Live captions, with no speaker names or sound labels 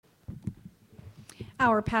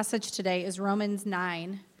Our passage today is Romans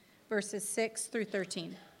 9, verses 6 through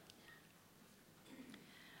 13.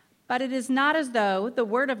 But it is not as though the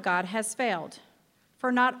word of God has failed,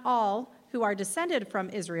 for not all who are descended from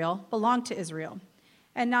Israel belong to Israel,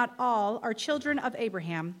 and not all are children of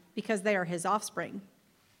Abraham because they are his offspring.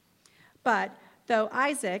 But though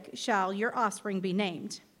Isaac shall your offspring be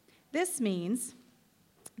named. This means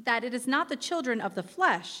that it is not the children of the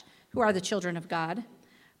flesh who are the children of God,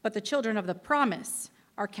 but the children of the promise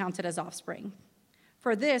are counted as offspring.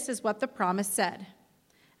 For this is what the promise said: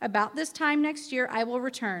 about this time next year I will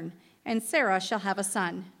return, and Sarah shall have a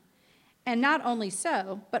son. And not only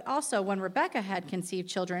so, but also when Rebekah had conceived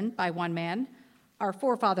children by one man, our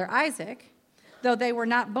forefather Isaac, though they were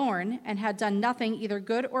not born and had done nothing either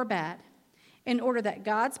good or bad, in order that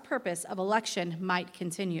God's purpose of election might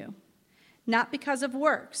continue, not because of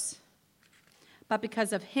works, but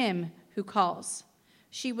because of him who calls.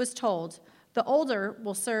 She was told, the older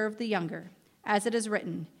will serve the younger, as it is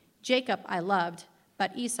written, Jacob I loved,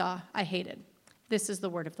 but Esau I hated. This is the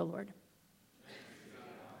word of the Lord.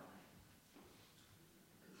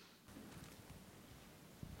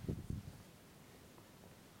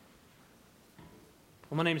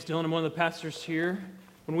 Well, my name is Dylan. I'm one of the pastors here.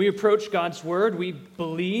 When we approach God's word, we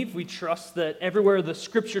believe, we trust that everywhere the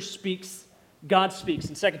Scripture speaks, God speaks.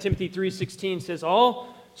 And 2 Timothy 3:16 says,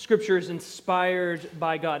 all Scripture is inspired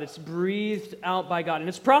by God. It's breathed out by God. And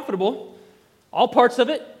it's profitable, all parts of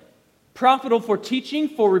it, profitable for teaching,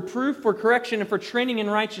 for reproof, for correction, and for training in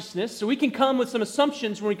righteousness. So we can come with some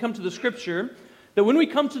assumptions when we come to the Scripture, that when we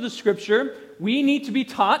come to the Scripture, we need to be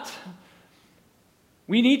taught,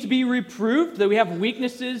 we need to be reproved, that we have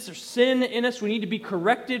weaknesses or sin in us. We need to be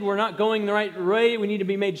corrected. We're not going the right way. We need to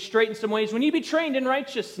be made straight in some ways. We need to be trained in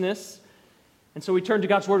righteousness. And so we turn to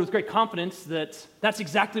God's Word with great confidence that that's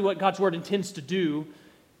exactly what God's Word intends to do.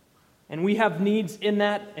 And we have needs in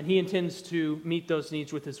that, and He intends to meet those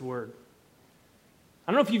needs with His Word.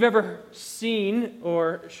 I don't know if you've ever seen,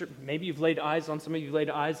 or maybe you've laid eyes on, some of you have laid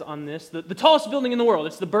eyes on this, the tallest building in the world.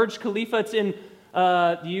 It's the Burj Khalifa. It's in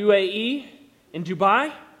the UAE, in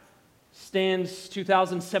Dubai. Stands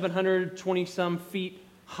 2,720-some feet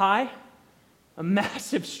high. A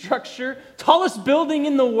massive structure. Tallest building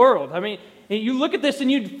in the world. I mean, you look at this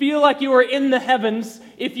and you'd feel like you were in the heavens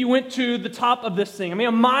if you went to the top of this thing. I mean,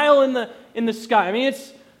 a mile in the sky. I mean,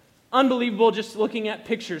 it's unbelievable just looking at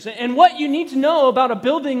pictures. And what you need to know about a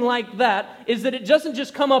building like that is that it doesn't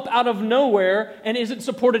just come up out of nowhere and isn't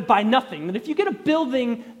supported by nothing. That if you get a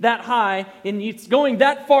building that high and it's going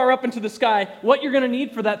that far up into the sky, what you're going to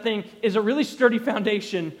need for that thing is a really sturdy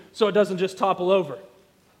foundation so it doesn't just topple over.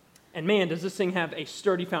 And man, does this thing have a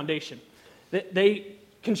sturdy foundation. They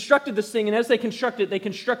constructed this thing, and as they constructed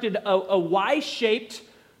a Y-shaped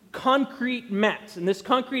concrete mat. And this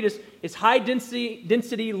concrete is high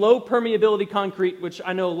density, low permeability concrete, which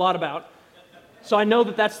I know a lot about. So I know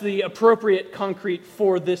that that's the appropriate concrete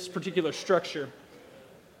for this particular structure.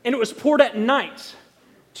 And it was poured at night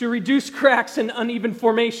to reduce cracks and uneven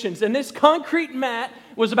formations. And this concrete mat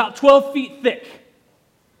was about 12 feet thick.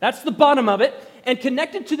 That's the bottom of it. And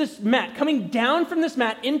connected to this mat, coming down from this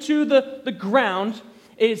mat into the ground,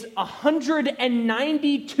 is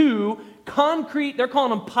 192 concrete, they're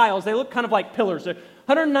calling them piles. They look kind of like pillars.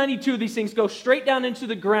 192 of these things go straight down into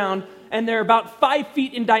the ground, and they're about 5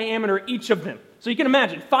 feet in diameter, each of them. So you can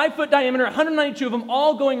imagine, 5-foot diameter, 192 of them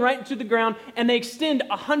all going right into the ground, and they extend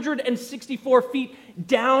 164 feet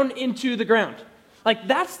down into the ground. Like,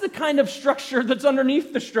 that's the kind of structure that's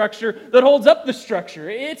underneath the structure that holds up the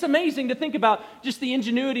structure. It's amazing to think about just the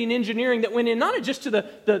ingenuity and engineering that went in, not just to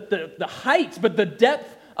the height, but the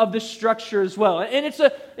depth of the structure as well. And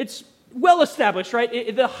it's well established,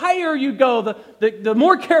 right? The higher you go, the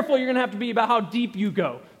more careful you're going to have to be about how deep you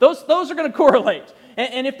go. Those are going to correlate.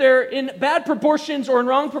 And if they're in bad proportions or in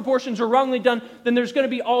wrong proportions or wrongly done, then there's going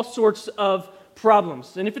to be all sorts of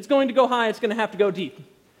problems. And if it's going to go high, it's going to have to go deep.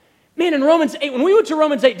 Man, in Romans 8, when we went to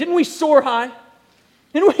Romans 8, didn't we soar high?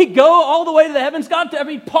 Didn't we go all the way to the heavens?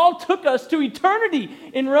 Paul took us to eternity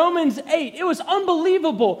in Romans 8. It was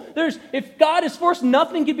unbelievable. If God is for us,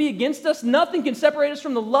 nothing can be against us. Nothing can separate us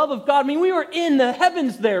from the love of God. I mean, we were in the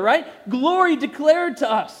heavens there, right? Glory declared to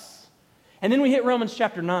us. And then we hit Romans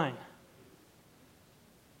chapter 9.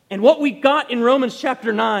 And what we got in Romans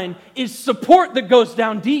chapter 9 is support that goes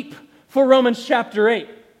down deep for Romans chapter 8.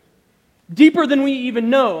 Deeper than we even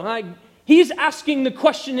know. He's asking the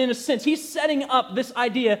question in a sense. He's setting up this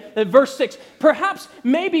idea that verse 6, perhaps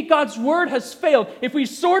maybe God's word has failed. If we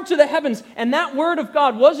soared to the heavens and that word of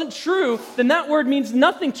God wasn't true, then that word means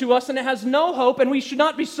nothing to us and it has no hope, and we should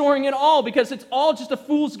not be soaring at all because it's all just a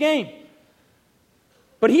fool's game.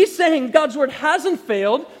 But he's saying God's word hasn't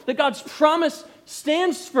failed, that God's promise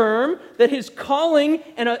stands firm, that his calling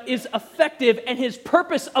is effective, and his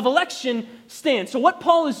purpose of election stands. So what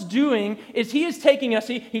Paul is doing is he is taking us,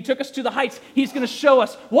 he took us to the heights, he's going to show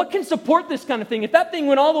us what can support this kind of thing. If that thing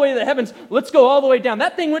went all the way to the heavens, let's go all the way down.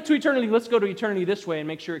 That thing went to eternity, let's go to eternity this way and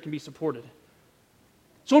make sure it can be supported.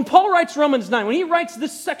 So when Paul writes Romans 9, when he writes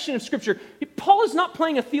this section of Scripture, Paul is not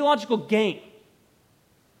playing a theological game.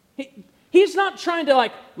 He's not trying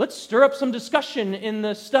to let's stir up some discussion in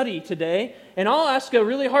the study today, and I'll ask a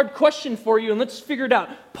really hard question for you, and let's figure it out.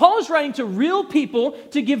 Paul is writing to real people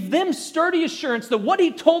to give them sturdy assurance that what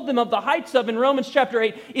he told them of the heights of in Romans chapter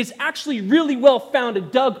 8 is actually really well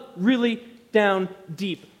founded, dug really down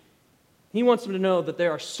deep. He wants them to know that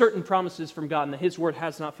there are certain promises from God and that his word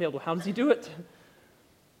has not failed. Well, how does he do it?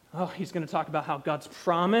 Oh, he's going to talk about how God's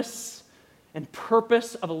promise and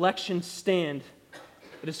purpose of election stand,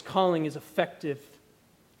 that his calling is effective.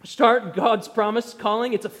 Start God's promise,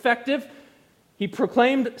 calling, it's effective. He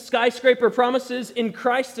proclaimed skyscraper promises in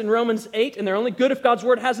Christ in Romans 8, and they're only good if God's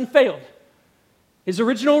word hasn't failed. His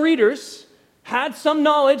original readers had some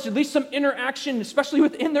knowledge, at least some interaction, especially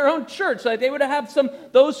within their own church. They would have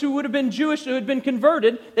those who would have been Jewish, who had been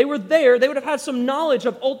converted, they were there. They would have had some knowledge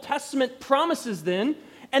of Old Testament promises then,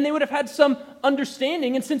 and they would have had some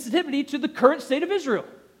understanding and sensitivity to the current state of Israel.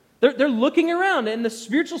 They're looking around, and the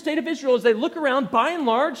spiritual state of Israel, as they look around, by and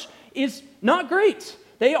large, is not great.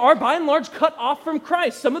 They are, by and large, cut off from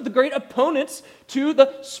Christ. Some of the great opponents to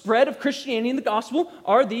the spread of Christianity and the gospel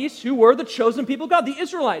are these who were the chosen people of God, the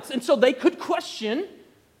Israelites. And so they could question,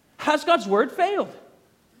 has God's word failed?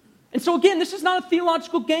 And so again, this is not a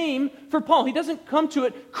theological game for Paul. He doesn't come to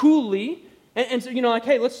it coolly and so,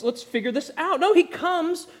 hey, let's figure this out. No, he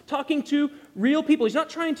comes talking to real people. He's not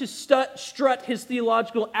trying to strut his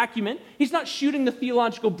theological acumen. He's not shooting the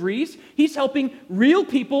theological breeze. He's helping real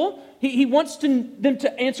people. He wants them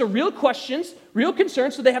to answer real questions, real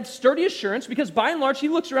concerns, so they have sturdy assurance, because by and large, he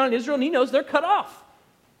looks around Israel and he knows they're cut off.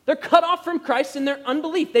 They're cut off from Christ in their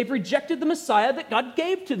unbelief. They've rejected the Messiah that God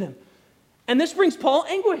gave to them. And this brings Paul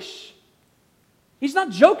anguish. He's not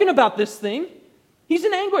joking about this thing. He's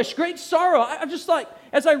in anguish, great sorrow. I'm just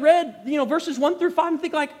as I read, verses 1 through 5, I'm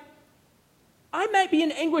thinking I might be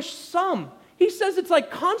in anguish some. He says it's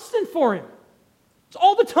constant for him. It's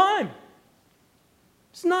all the time.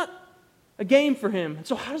 It's not a game for him. And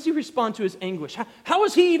so how does he respond to his anguish? How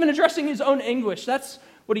is he even addressing his own anguish? That's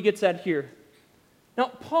what he gets at here. Now,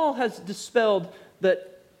 Paul has dispelled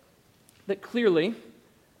that clearly,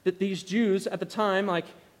 that these Jews at the time,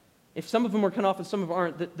 if some of them were cut off and some of them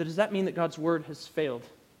aren't, does that mean that God's word has failed?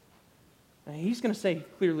 And he's going to say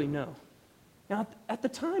clearly no. Now, at the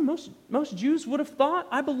time, most Jews would have thought,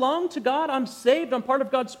 I belong to God, I'm saved, I'm part of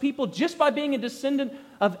God's people just by being a descendant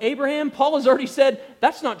of Abraham. Paul has already said,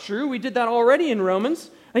 that's not true. We did that already in Romans.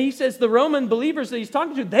 And he says the Roman believers that he's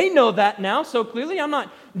talking to, they know that now. So clearly I'm not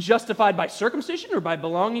justified by circumcision or by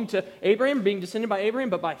belonging to Abraham, being descended by Abraham,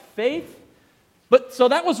 but by faith. But so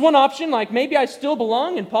that was one option, maybe I still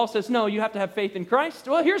belong, and Paul says, no, you have to have faith in Christ.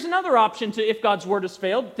 Well, here's another option to if God's word has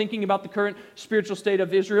failed, thinking about the current spiritual state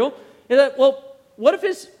of Israel. What if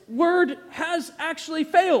his word has actually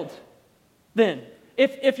failed then?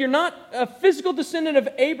 If you're not a physical descendant of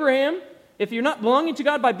Abraham, if you're not belonging to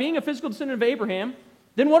God by being a physical descendant of Abraham,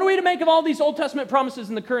 then what are we to make of all these Old Testament promises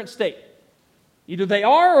in the current state? Either they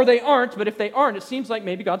are or they aren't, but if they aren't, it seems like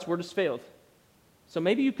maybe God's word has failed. So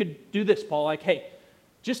maybe you could do this, Paul, hey,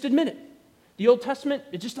 just admit it. The Old Testament,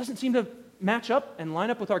 it just doesn't seem to match up and line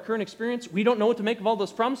up with our current experience. We don't know what to make of all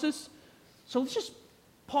those promises. So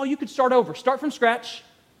Paul, you could start over. Start from scratch.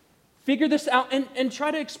 Figure this out and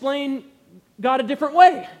try to explain God a different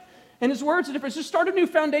way. And his words are different. Just start a new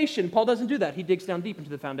foundation. Paul doesn't do that. He digs down deep into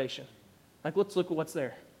the foundation. Let's look at what's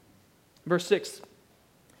there. Verse 6,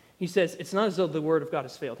 he says, it's not as though the word of God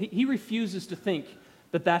has failed. He refuses to think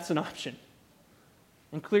that that's an option.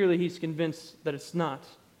 And clearly he's convinced that it's not.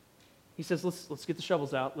 He says, let's get the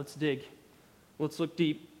shovels out. Let's dig. Let's look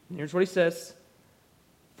deep. And here's what he says.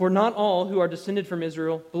 For not all who are descended from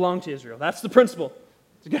Israel belong to Israel. That's the principle.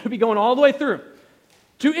 It's going to be going all the way through.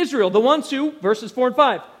 To Israel, the ones who, verses 4 and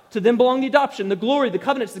 5, to them belong the adoption, the glory, the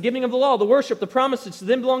covenants, the giving of the law, the worship, the promises. To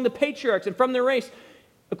them belong the patriarchs, and from their race,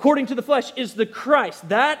 according to the flesh, is the Christ.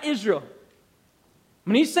 That Israel.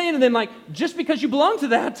 When he's saying to them, just because you belong to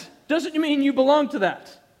that, doesn't mean you belong to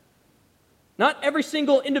that. Not every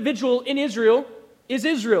single individual in Israel,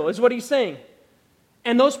 is what he's saying.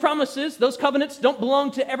 And those promises, those covenants, don't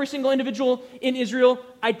belong to every single individual in Israel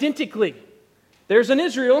identically. There's an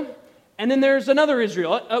Israel, and then there's another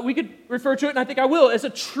Israel. We could refer to it, and I think I will, as a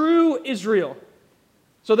true Israel.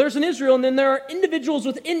 So there's an Israel, and then there are individuals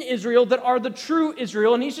within Israel that are the true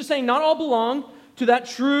Israel. And he's just saying not all belong to that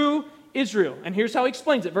true Israel. And here's how he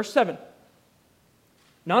explains it. Verse 7.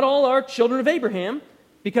 Not all are children of Abraham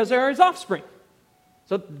because they are his offspring.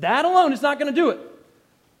 So that alone is not going to do it.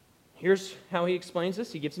 Here's how he explains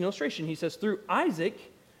this. He gives an illustration. He says, through Isaac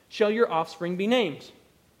shall your offspring be named.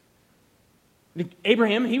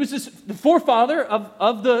 Abraham, he was the forefather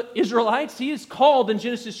of the Israelites. He is called in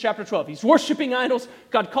Genesis chapter 12. He's worshiping idols.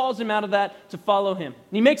 God calls him out of that to follow him.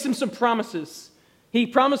 And he makes him some promises. He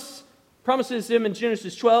promises him in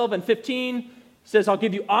Genesis 12 and 15. He says, I'll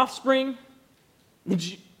give you offspring.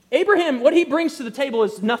 Abraham, what he brings to the table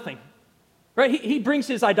is nothing. Right? He brings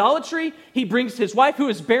his idolatry. He brings his wife who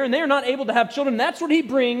is barren. They are not able to have children. That's what he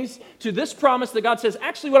brings to this promise that God says,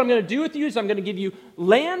 actually what I'm going to do with you is I'm going to give you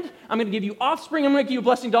land. I'm going to give you offspring. I'm going to give you a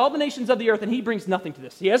blessing to all the nations of the earth. And he brings nothing to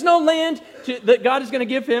this. He has no land that God is going to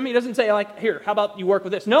give him. He doesn't say, like, here, how about you work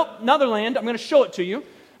with this? Nope, another land. I'm going to show it to you.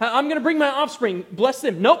 I'm going to bring my offspring. Bless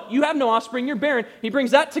them. Nope, you have no offspring. You're barren. He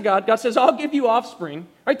brings that to God. God says, I'll give you offspring.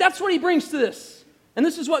 Right? That's what he brings to this. And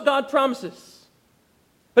this is what God promises.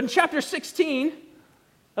 But in chapter 16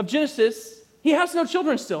 of Genesis, he has no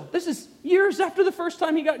children still. This is years after the first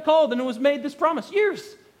time he got called and it was made this promise.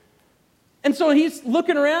 Years. And so he's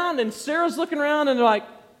looking around and Sarah's looking around and they're like,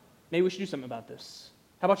 maybe we should do something about this.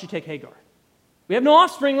 How about you take Hagar? We have no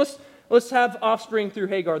offspring. Let's have offspring through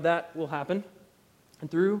Hagar. That will happen. And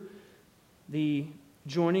through the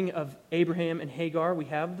joining of Abraham and Hagar, we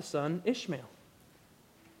have the son Ishmael.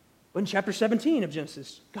 But in chapter 17 of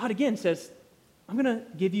Genesis, God again says, I'm going to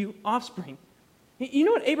give you offspring. You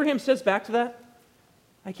know what Abraham says back to that?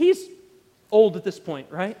 Like, he's old at this point,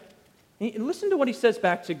 right? And listen to what he says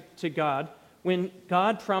back to God when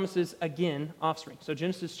God promises again offspring. So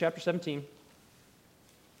Genesis chapter 17,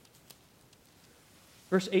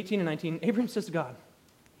 verse 18 and 19, Abraham says to God,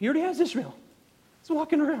 he already has Ishmael. He's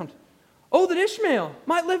walking around. Oh, that Ishmael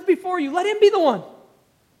might live before you. Let him be the one.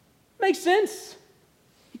 Makes sense.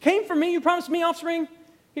 He came from me. You promised me offspring.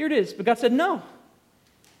 Here it is. But God said, no.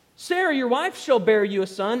 Sarah, your wife, shall bear you a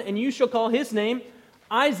son, and you shall call his name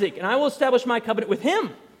Isaac. And I will establish my covenant with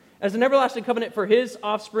him as an everlasting covenant for his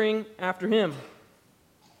offspring after him.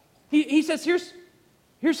 He says,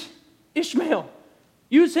 here's Ishmael.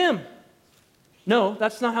 Use him. No,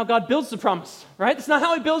 that's not how God builds the promise, right? That's not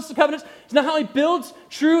how he builds the covenants. It's not how he builds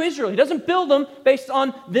true Israel. He doesn't build them based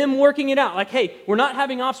on them working it out. Like, hey, we're not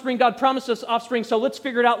having offspring. God promised us offspring, so let's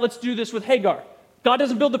figure it out. Let's do this with Hagar. God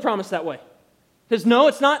doesn't build the promise that way. He says, no,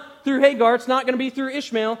 it's not through Hagar. It's not going to be through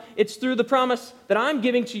Ishmael. It's through the promise that I'm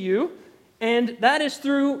giving to you, and that is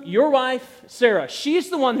through your wife, Sarah. She's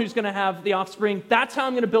the one who's going to have the offspring. That's how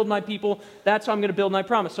I'm going to build my people. That's how I'm going to build my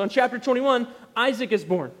promise. So in chapter 21, Isaac is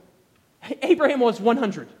born. Abraham was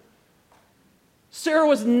 100. Sarah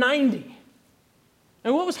was 90.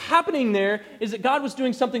 And what was happening there is that God was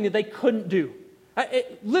doing something that they couldn't do.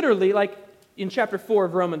 Literally, like in chapter 4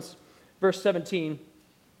 of Romans, verse 17,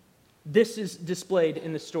 this is displayed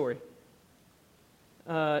in this story.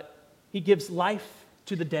 He gives life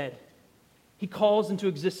to the dead. He calls into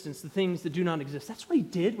existence the things that do not exist. That's what he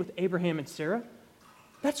did with Abraham and Sarah.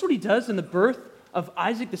 That's what he does in the birth of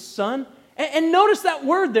Isaac, the son. And notice that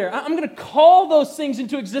word there. I'm going to call those things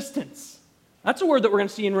into existence. That's a word that we're going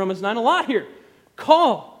to see in Romans 9 a lot here.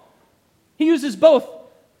 Call. He uses both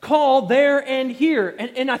call there and here.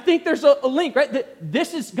 And I think there's a link, right? That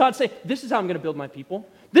this is God saying, this is how I'm going to build my people.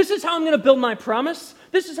 This is how I'm going to build my promise.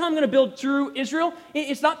 This is how I'm going to build true Israel.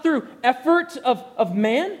 It's not through effort of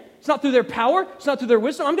man. It's not through their power. It's not through their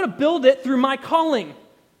wisdom. I'm going to build it through my calling,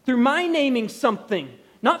 through my naming something.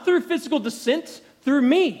 Not through physical descent, through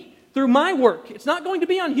me, through my work. It's not going to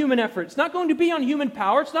be on human effort. It's not going to be on human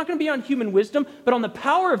power. It's not going to be on human wisdom, but on the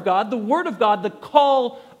power of God, the word of God, the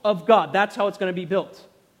call of God. That's how it's going to be built.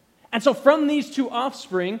 And so from these two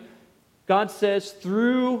offspring, God says,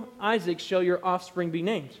 through Isaac shall your offspring be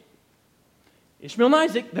named. Ishmael and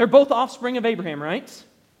Isaac, they're both offspring of Abraham, right?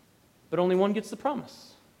 But only one gets the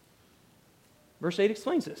promise. Verse 8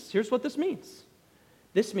 explains this. Here's what this means.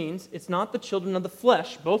 This means it's not the children of the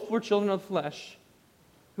flesh, both were children of the flesh,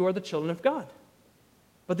 who are the children of God.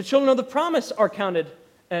 But the children of the promise are counted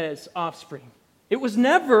as offspring. It was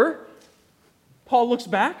never, Paul looks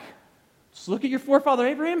back, just look at your forefather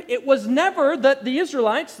Abraham, it was never that the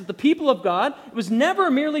Israelites, the people of God, it was never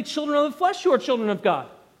merely children of the flesh who are children of God.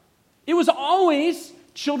 It was always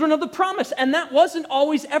children of the promise, and that wasn't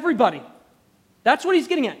always everybody. That's what he's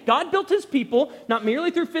getting at. God built his people not merely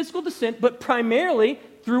through physical descent, but primarily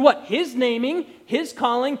through what? His naming, his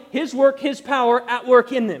calling, his work, his power at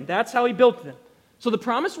work in them. That's how he built them. So the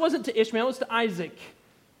promise wasn't to Ishmael, it was to Isaac.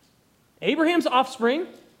 Abraham's offspring,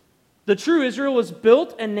 the true Israel, was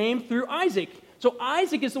built and named through Isaac. So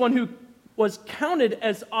Isaac is the one who was counted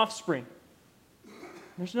as offspring.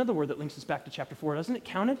 There's another word that links us back to chapter 4, doesn't it?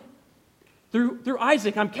 Counted? Through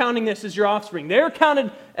Isaac, I'm counting this as your offspring. They're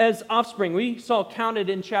counted as offspring. We saw counted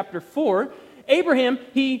in chapter 4. Abraham,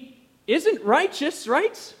 he isn't righteous,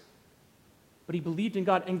 right? But he believed in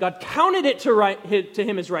God, and God counted it to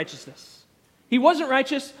him as righteousness. He wasn't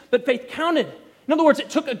righteous, but faith counted. In other words, it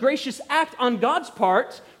took a gracious act on God's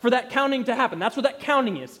part for that counting to happen. That's what that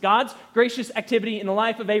counting is. God's gracious activity in the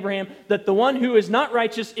life of Abraham, that the one who is not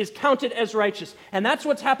righteous is counted as righteous. And that's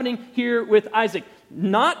what's happening here with Isaac.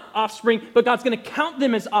 Not offspring, but God's going to count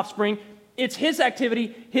them as offspring. It's his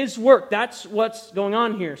activity, his work. That's what's going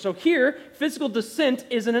on here. So here, physical descent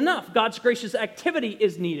isn't enough. God's gracious activity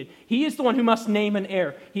is needed. He is the one who must name an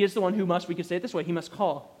heir. He is the one who must, we could say it this way, he must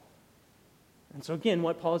call. And so again,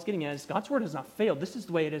 what Paul is getting at is God's word has not failed. This is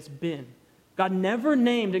the way it has been. God never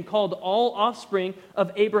named and called all offspring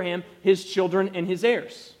of Abraham his children and his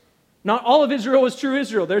heirs. Not all of Israel was true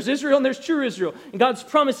Israel. There's Israel and there's true Israel. And God's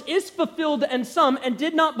promise is fulfilled in some and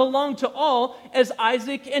did not belong to all, as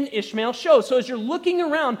Isaac and Ishmael show. So as you're looking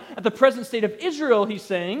around at the present state of Israel, he's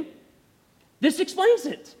saying, this explains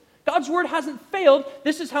it. God's word hasn't failed.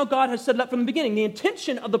 This is how God has set it up from the beginning. The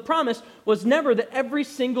intention of the promise was never that every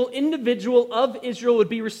single individual of Israel would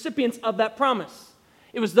be recipients of that promise.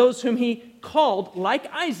 It was those whom he called,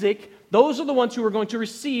 like Isaac, those are the ones who were going to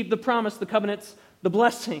receive the promise, the covenants, the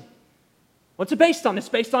blessing. What's it based on? It's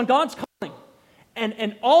based on God's calling.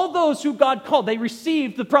 And all those who God called, they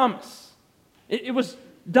received the promise. It was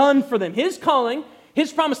done for them. His calling,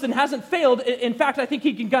 his promise then hasn't failed. In fact, I think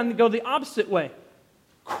he can kind of go the opposite way.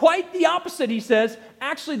 Quite the opposite, he says.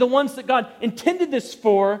 Actually, the ones that God intended this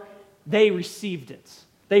for, they received it.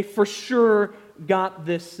 They for sure got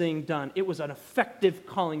this thing done. It was an effective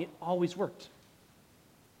calling. It always worked.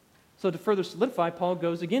 So to further solidify, Paul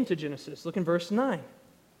goes again to Genesis. Look in verse 9.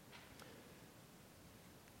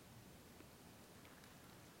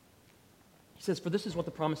 He says, "For this is what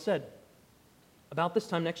the promise said. About this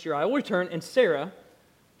time next year I will return, and Sarah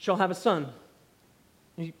shall have a son."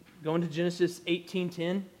 You go into Genesis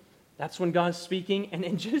 18:10. That's when God's speaking. And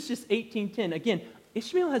in Genesis 18:10, again,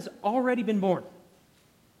 Ishmael has already been born.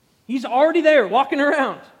 He's already there, walking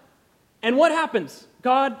around. And what happens?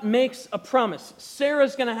 God makes a promise.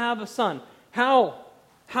 Sarah's going to have a son. How?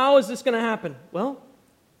 How is this going to happen? Well,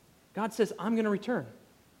 God says, I'm going to return.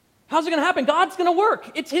 How's it going to happen? God's going to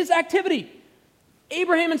work. It's his activity.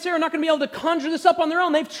 Abraham and Sarah are not going to be able to conjure this up on their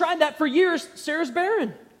own. They've tried that for years. Sarah's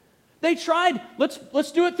barren. They tried,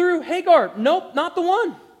 let's do it through Hagar. Nope, not the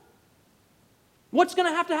one. What's going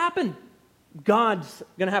to happen? God's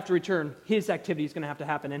going to have to return. His activity is going to have to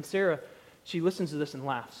happen. And Sarah, she listens to this and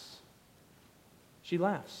laughs. She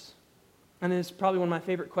laughs. And it's probably one of my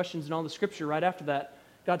favorite questions in all the scripture. Right after that,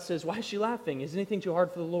 God says, why is she laughing? Is anything too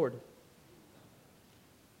hard for the Lord?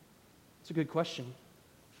 It's a good question.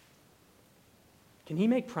 Can he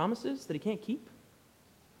make promises that he can't keep?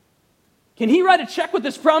 Can he write a check with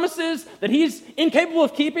his promises that he's incapable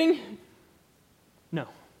of keeping? No.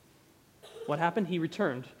 What happened? He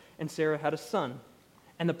returned, and Sarah had a son.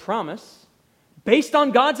 And the promise, based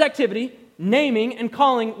on God's activity, naming and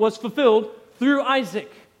calling, was fulfilled through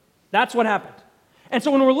Isaac. That's what happened. And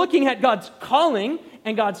so when we're looking at God's calling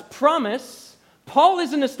and God's promise, Paul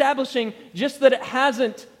isn't establishing just that it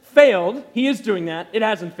hasn't failed. He is doing that. It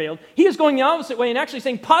hasn't failed. He is going the opposite way and actually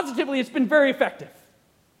saying positively it's been very effective.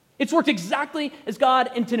 It's worked exactly as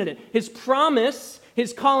God intended it. His promise,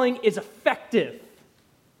 his calling is effective.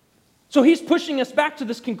 So he's pushing us back to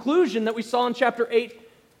this conclusion that we saw in chapter 8,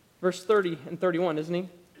 verse 30 and 31, isn't he?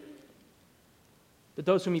 That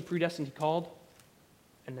those whom he predestined, he called.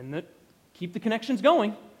 And then keep the connections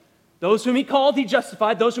going. Those whom he called, he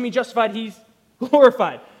justified. Those whom he justified, he's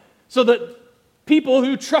glorified. So that people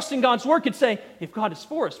who trust in God's word could say, if God is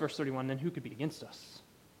for us, verse 31, then who could be against us?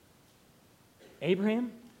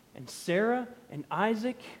 Abraham and Sarah and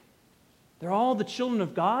Isaac, they're all the children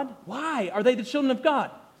of God. Why are they the children of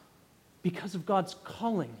God? Because of God's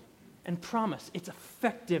calling and promise. It's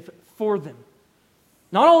effective for them.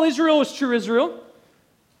 Not all Israel was true Israel.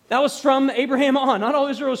 That was from Abraham on. Not all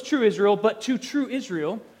Israel was true Israel, but to true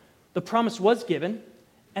Israel, the promise was given,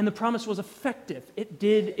 and the promise was effective. It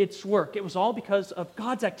did its work. It was all because of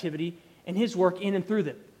God's activity and his work in and through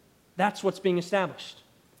them. That's what's being established.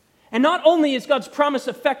 And not only is God's promise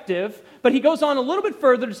effective, but he goes on a little bit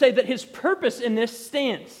further to say that his purpose in this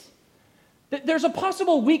stands. There's a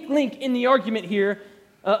possible weak link in the argument here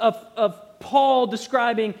of Paul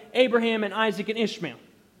describing Abraham and Isaac and Ishmael.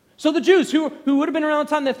 So the Jews who would have been around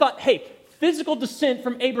the time, they thought, hey, physical descent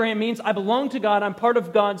from Abraham means I belong to God, I'm part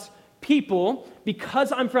of God's people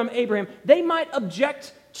because I'm from Abraham, they might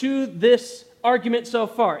object to this argument so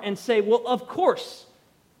far and say, well, of course,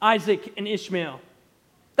 Isaac and Ishmael.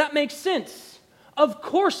 That makes sense. Of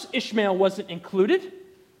course, Ishmael wasn't included.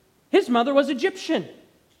 His mother was Egyptian.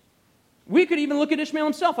 We could even look at Ishmael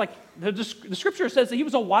himself. Like the scripture says that he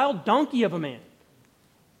was a wild donkey of a man.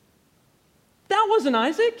 That wasn't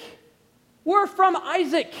Isaac. We're from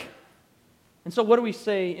Isaac. And so what do we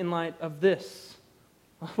say in light of this?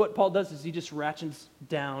 What Paul does is he just ratchets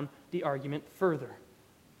down the argument further.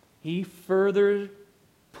 He further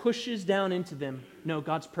pushes down into them, no,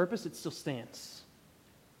 God's purpose, it still stands.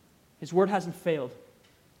 His word hasn't failed.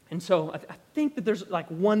 And so I think that there's like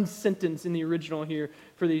one sentence in the original here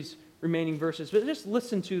for these remaining verses, but just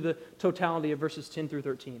listen to the totality of verses 10 through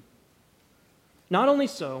 13. Not only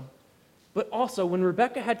so, but also when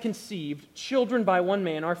Rebekah had conceived children by one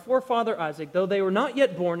man, our forefather Isaac, though they were not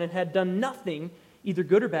yet born and had done nothing, either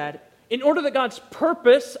good or bad, in order that God's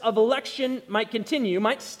purpose of election might continue,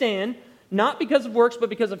 might stand, not because of works, but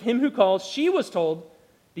because of him who calls, she was told,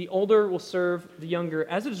 the older will serve the younger.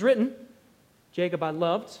 As it is written, Jacob I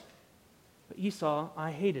loved, but Esau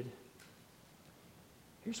I hated.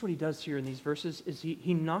 Here's what he does here in these verses, is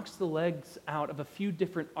he knocks the legs out of a few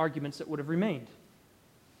different arguments that would have remained.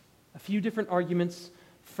 A few different arguments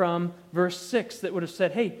from verse 6 that would have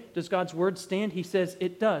said, hey, does God's word stand? He says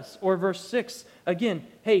it does. Or verse 6, again,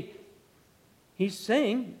 hey, he's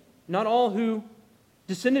saying not all who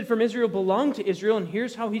descended from Israel belong to Israel, and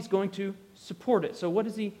here's how he's going to support it. So what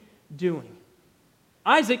is he doing?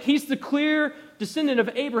 Isaac, he's the clear descendant of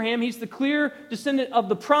Abraham. He's the clear descendant of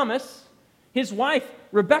the promise. His wife,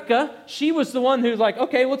 Rebekah, she was the one who's like,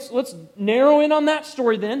 okay, let's narrow in on that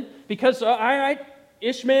story then, because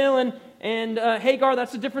Ishmael and Hagar,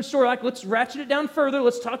 that's a different story. Like, let's ratchet it down further.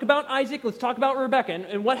 Let's talk about Isaac. Let's talk about Rebekah.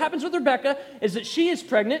 And what happens with Rebekah is that she is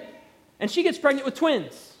pregnant, and she gets pregnant with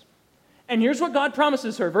twins. And here's what God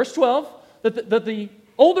promises her. Verse 12, that the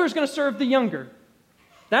older is going to serve the younger.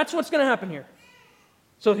 That's what's going to happen here.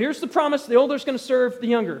 So here's the promise. The older is going to serve the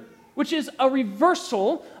younger, which is a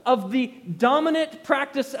reversal of the dominant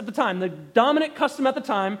practice at the time, the dominant custom at the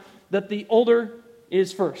time, that the older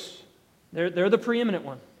is first. They're the preeminent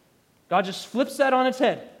one. God just flips that on its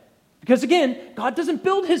head. Because again, God doesn't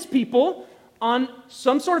build his people on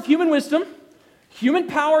some sort of human wisdom, human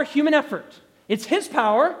power, human effort. It's his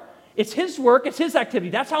power, it's his work, it's his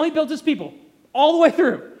activity. That's how he builds his people, all the way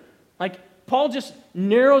through. Like, Paul just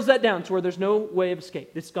narrows that down to where there's no way of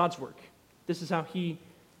escape. It's God's work. This is how he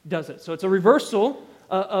does it. So it's a reversal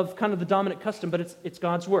of kind of the dominant custom, but it's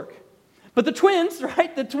God's work. But the twins,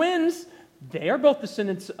 right? The twins, they are both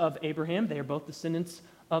descendants of Abraham. They are both descendants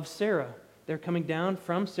of Sarah. They're coming down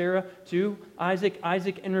from Sarah to Isaac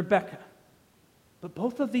and Rebekah. But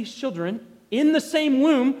both of these children in the same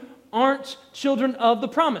womb aren't children of the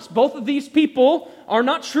promise. Both of these people are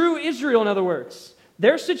not true Israel, in other words.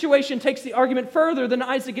 Their situation takes the argument further than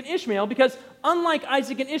Isaac and Ishmael, because unlike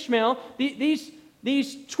Isaac and Ishmael,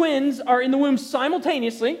 these twins are in the womb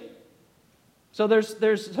simultaneously. So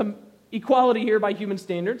there's some equality here by human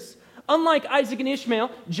standards. Unlike Isaac and Ishmael,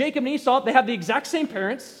 Jacob and Esau, they have the exact same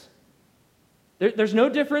parents. There's no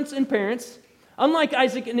difference in parents. Unlike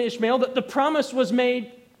Isaac and Ishmael, the promise was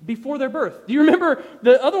made before their birth. Do you remember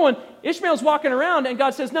the other one? Ishmael's walking around and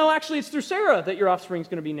God says, no, actually it's through Sarah that your offspring is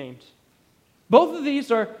going to be named. Both of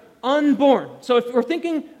these are unborn. So if we're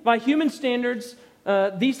thinking by human standards,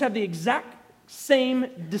 these have the exact same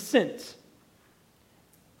descent.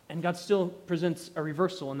 And God still presents a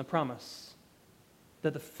reversal in the promise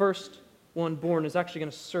that the first one born is actually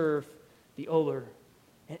going to serve the older.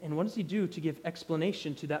 And what does he do to give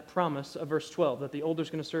explanation to that promise of verse 12, that the older is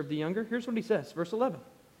going to serve the younger? Here's what he says, verse 11.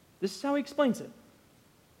 This is how he explains it.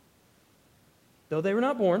 Though they were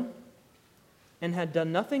not born and had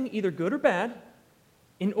done nothing either good or bad,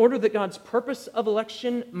 in order that God's purpose of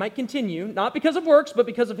election might continue, not because of works, but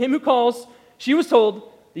because of him who calls, she was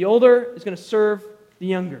told, the older is going to serve the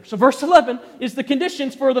younger. So verse 11 is the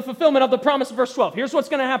conditions for the fulfillment of the promise of verse 12. Here's what's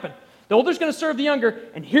going to happen. The older is going to serve the younger,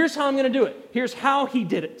 and here's how I'm going to do it. Here's how he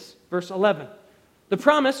did it. Verse 11. The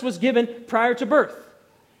promise was given prior to birth,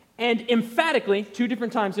 and emphatically, 2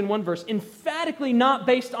 different times in one verse, emphatically not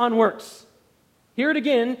based on works. Hear it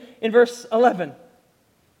again in verse 11.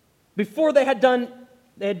 Before they had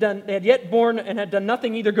yet born and had done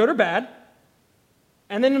nothing either good or bad.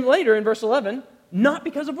 And then later in verse 11, not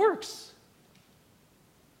because of works.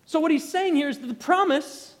 So what he's saying here is that the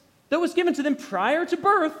promise that was given to them prior to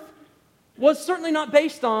birth was certainly not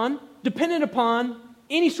based on, dependent upon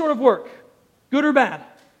any sort of work, good or bad.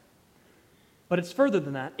 But it's further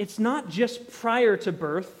than that. It's not just prior to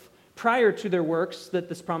birth, prior to their works that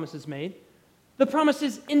this promise is made. The promise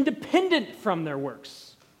is independent from their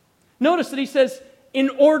works. Notice that he says, in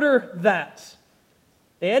order that.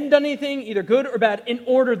 They hadn't done anything, either good or bad, in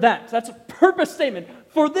order that. So that's a purpose statement.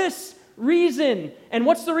 For this reason. And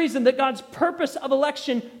what's the reason? That God's purpose of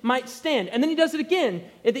election might stand. And then he does it again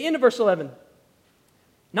at the end of verse 11.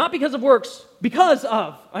 Not because of works, because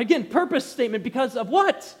of. Again, purpose statement. Because of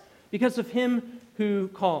what? Because of him who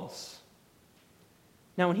calls.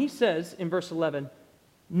 Now, when he says in verse 11,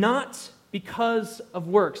 not because of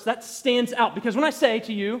works, that stands out. Because when I say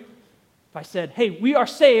to you, if I said, hey, we are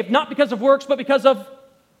saved not because of works, but because of,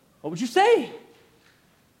 what would you say?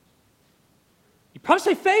 You'd probably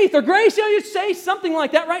say faith or grace. You know, you'd say something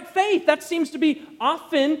like that, right? Faith. That seems to be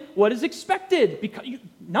often what is expected.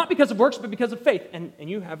 Not because of works, but because of faith. And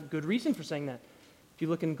you have good reason for saying that. If you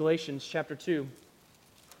look in Galatians chapter 2,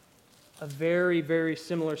 a very, very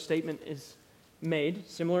similar statement is made,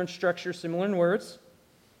 similar in structure, similar in words.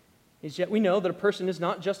 Is yet we know that a person is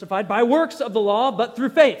not justified by works of the law, but through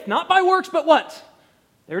faith. Not by works, but what?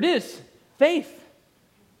 There it is, faith.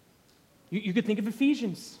 You could think of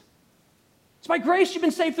Ephesians. It's by grace you've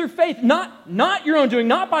been saved through faith, not your own doing,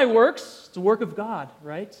 not by works. It's a work of God,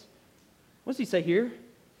 right? What does he say here?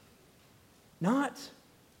 Not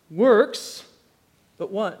works,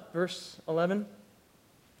 but what? Verse 11?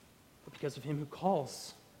 But because of him who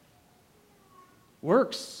calls.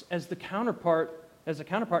 Works as a counterpart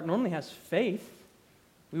normally has faith.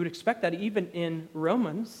 We would expect that even in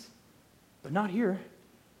Romans, but not here.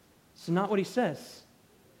 It's not what he says.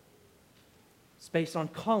 It's based on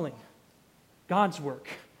calling, God's work.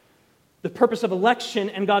 The purpose of election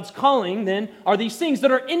and God's calling, then, are these things that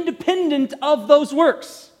are independent of those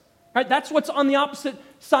works. Right? That's what's on the opposite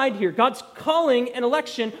side here. God's calling and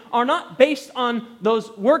election are not based on those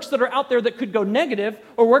works that are out there that could go negative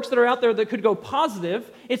or works that are out there that could go positive.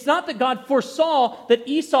 It's not that God foresaw that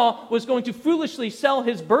Esau was going to foolishly sell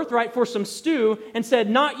his birthright for some stew and said,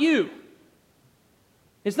 not you.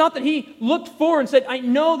 It's not that he looked forward and said, I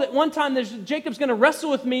know that one time Jacob's going to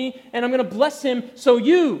wrestle with me and I'm going to bless him, so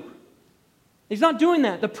you. He's not doing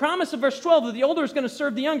that. The promise of verse 12 that the older is going to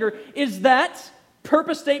serve the younger is that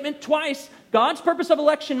purpose statement twice, God's purpose of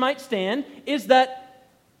election might stand, is that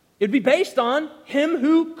it would be based on him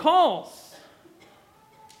who calls.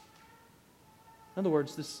 In other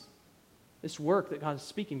words, this work that God is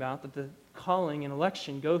speaking about, that the calling and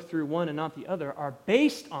election go through one and not the other, are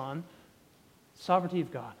based on sovereignty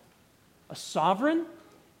of God. A sovereign,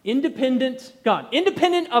 independent God.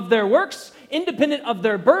 Independent of their works, independent of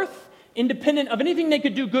their birth, independent of anything they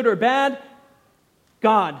could do good or bad,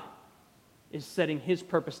 God is setting his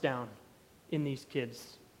purpose down in these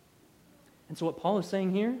kids. And so what Paul is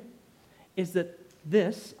saying here is that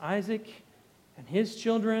this, Isaac and his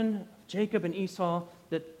children, Jacob and Esau,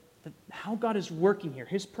 that how God is working here,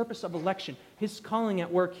 his purpose of election, his calling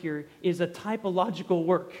at work here is a typological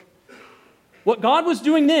work. What God was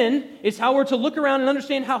doing then is how we're to look around and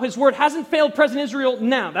understand how his word hasn't failed present Israel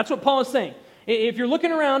now. That's what Paul is saying. If you're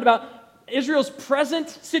looking around about Israel's present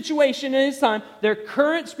situation in his time, their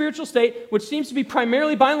current spiritual state, which seems to be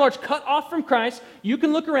primarily, by and large, cut off from Christ, you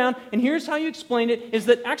can look around, and here's how you explain it, is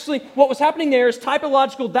that actually what was happening there is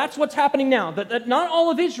typological. That's what's happening now. That not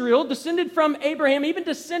all of Israel, descended from Abraham, even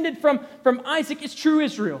descended from Isaac, is true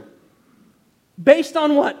Israel. Based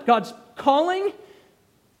on what? God's calling,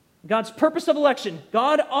 God's purpose of election.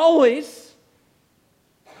 God always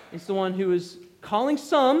is the one who is calling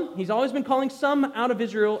some, he's always been calling some out of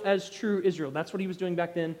Israel as true Israel. That's what he was doing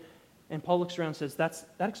back then. And Paul looks around and says, that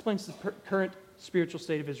explains the current spiritual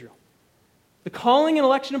state of Israel. The calling and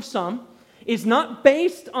election of some is not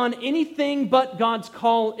based on anything but God's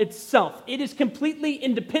call itself. It is completely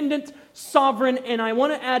independent, sovereign, and I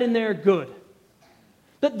want to add in there, good.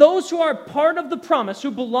 That those who are part of the promise, who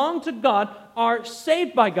belong to God, are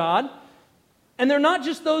saved by God, and they're not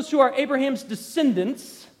just those who are Abraham's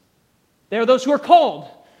descendants. They are those who are called,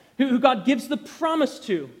 who God gives the promise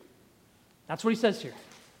to. That's what he says here.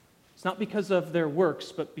 It's not because of their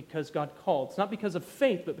works, but because God called. It's not because of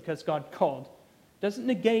faith, but because God called. It doesn't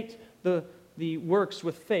negate the works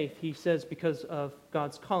with faith. He says because of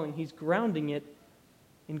God's calling. He's grounding it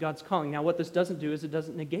in God's calling. Now, what this doesn't do is it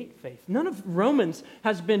doesn't negate faith. None of Romans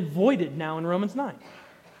has been voided now in Romans 9. It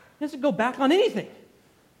doesn't go back on anything.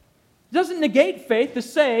 It doesn't negate faith to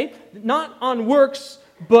say, not on works,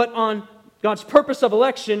 but on God's purpose of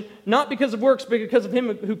election, not because of works, but because of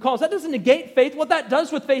him who calls. That doesn't negate faith. What that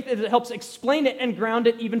does with faith is it helps explain it and ground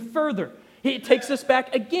it even further. It takes us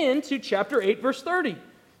back again to chapter 8, verse 30.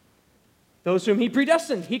 Those whom he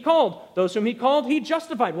predestined, he called. Those whom he called, he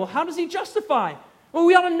justified. Well, how does he justify? Well,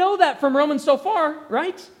 we ought to know that from Romans so far,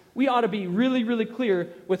 right? We ought to be really, really clear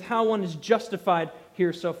with how one is justified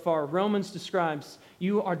here so far. Romans describes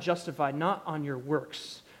you are justified not on your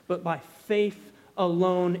works, but by faith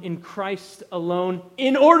alone, in Christ alone,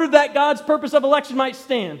 in order that God's purpose of election might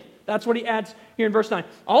stand. That's what he adds here in verse 9.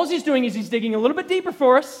 All he's doing is he's digging a little bit deeper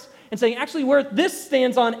for us and saying, actually, where this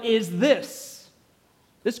stands on is this.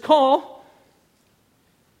 This call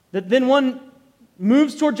that then one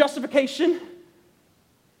moves toward justification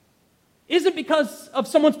isn't because of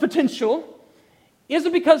someone's potential,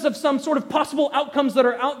 isn't because of some sort of possible outcomes that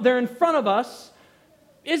are out there in front of us,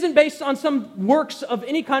 isn't based on some works of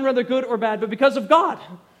any kind, whether good or bad, but because of God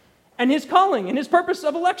and his calling and his purpose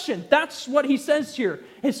of election. That's what he says here.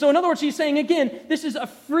 And so in other words, he's saying, again, this is a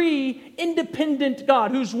free, independent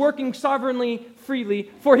God who's working sovereignly,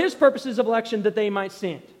 freely for his purposes of election that they might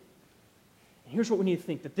stand. And here's what we need to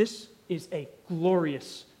think, that this is a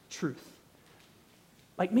glorious truth.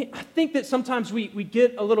 Like, man, I think that sometimes we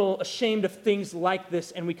get a little ashamed of things like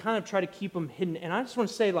this and we kind of try to keep them hidden. And I just want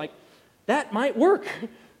to say, like, that might work.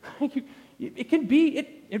 It can be,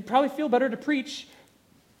 it'd probably feel better to preach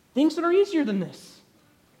things that are easier than this,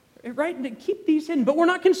 right? And to keep these hidden. But we're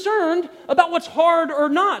not concerned about what's hard or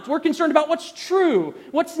not. We're concerned about what's true,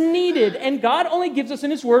 what's needed. And God only gives us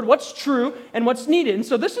in his word what's true and what's needed. And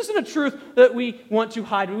so this isn't a truth that we want to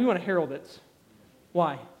hide. We want to herald it.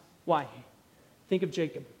 Why? Why? Think of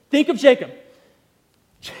Jacob. Think of Jacob.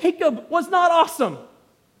 Jacob was not awesome.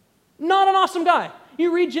 Not an awesome guy.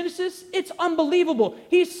 You read Genesis, it's unbelievable.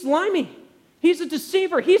 He's slimy. He's a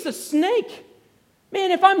deceiver. He's a snake.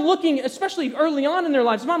 Man, if I'm looking, especially early on in their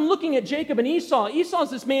lives, if I'm looking at Jacob and Esau's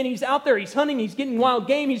this man, he's out there, he's hunting, he's getting wild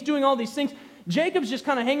game, he's doing all these things. Jacob's just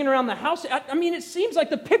kind of hanging around the house. I mean, it seems like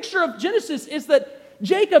the picture of Genesis is that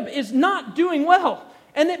Jacob is not doing well.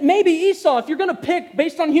 And that maybe Esau, if you're going to pick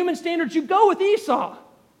based on human standards, you go with Esau.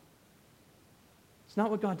 It's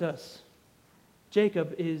not what God does.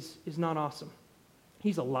 Jacob is not awesome.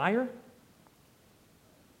 He's a liar.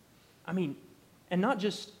 I mean, and not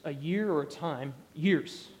just a year or a time,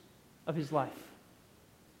 years of his life.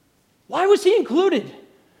 Why was he included?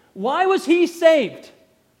 Why was he saved?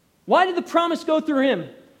 Why did the promise go through him?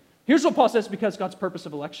 Here's what Paul says, because God's purpose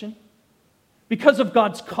of election, because of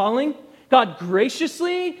God's calling. God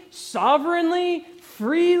graciously, sovereignly,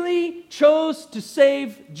 freely chose to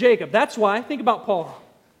save Jacob. That's why, think about Paul.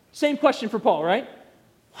 Same question for Paul, right?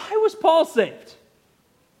 Why was Paul saved?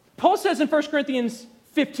 Paul says in 1 Corinthians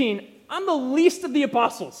 15, I'm the least of the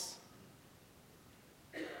apostles.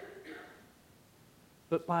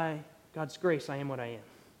 But by God's grace, I am what I am.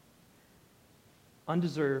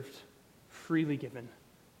 Undeserved, freely given,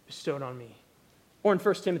 bestowed on me. Or in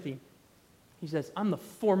 1 Timothy, he says, I'm the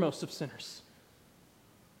foremost of sinners.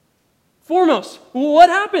 Foremost. What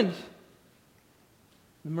happened?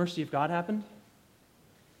 The mercy of God happened.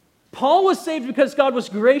 Paul was saved because God was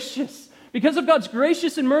gracious. Because of God's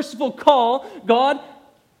gracious and merciful call, God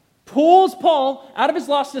pulls Paul out of his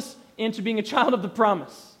lostness into being a child of the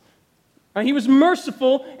promise. Right? He was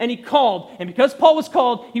merciful and he called. And because Paul was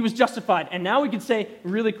called, he was justified. And now we can say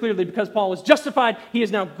really clearly, because Paul was justified, he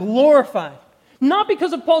is now glorified. Not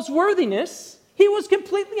because of Paul's worthiness. He was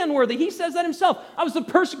completely unworthy. He says that himself. I was the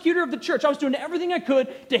persecutor of the church. I was doing everything I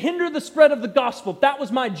could to hinder the spread of the gospel. That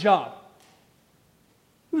was my job.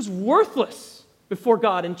 He was worthless before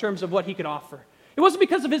God in terms of what he could offer. It wasn't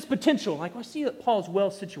because of his potential. Like, I see that Paul's well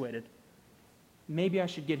situated. Maybe I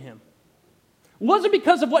should get him. It wasn't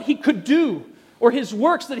because of what he could do or his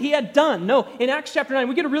works that he had done. No, in Acts chapter 9,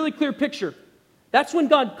 we get a really clear picture. That's when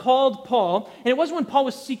God called Paul, and it wasn't when Paul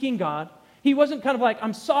was seeking God. He wasn't kind of like,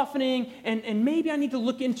 I'm softening, and maybe I need to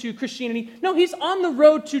look into Christianity. No, he's on the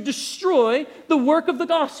road to destroy the work of the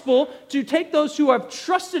gospel, to take those who have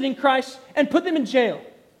trusted in Christ and put them in jail,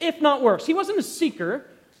 if not worse. He wasn't a seeker.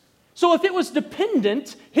 So if it was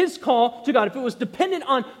dependent, his call to God, if it was dependent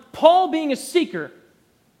on Paul being a seeker,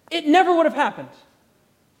 it never would have happened.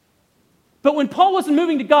 But when Paul wasn't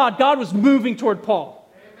moving to God, God was moving toward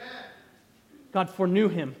Paul. Amen. God foreknew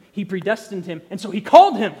him. He predestined him, and so he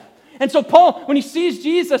called him. And so Paul, when he sees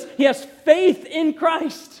Jesus, he has faith in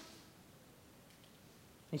Christ.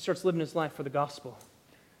 He starts living his life for the gospel.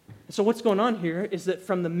 And so what's going on here is that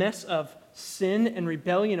from the mess of sin and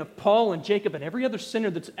rebellion of Paul and Jacob and every other sinner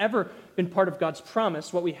that's ever been part of God's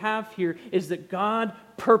promise, what we have here is that God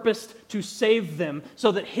purposed to save them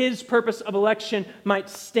so that his purpose of election might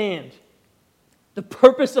stand. The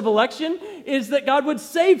purpose of election is that God would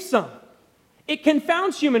save some. It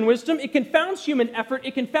confounds human wisdom. It confounds human effort.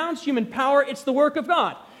 It confounds human power. It's the work of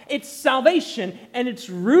God. It's salvation, and it's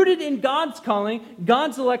rooted in God's calling,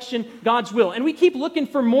 God's election, God's will. And we keep looking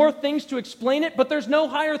for more things to explain it, but there's no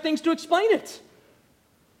higher things to explain it.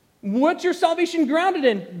 What's your salvation grounded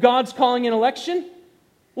in? God's calling and election?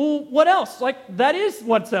 Well, what else? That is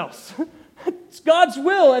what's else. It's God's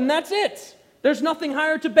will, and that's it. There's nothing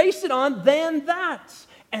higher to base it on than that.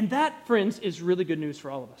 And that, friends, is really good news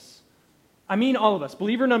for all of us. I mean all of us,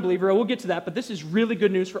 believer and unbeliever. We'll get to that, but this is really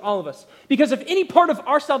good news for all of us. Because if any part of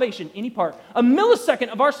our salvation, a millisecond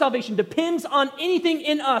of our salvation depends on anything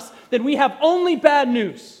in us, then we have only bad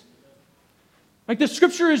news. The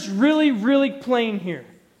scripture is really, really plain here.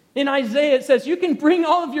 In Isaiah, it says, you can bring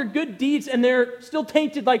all of your good deeds, and they're still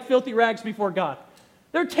tainted like filthy rags before God.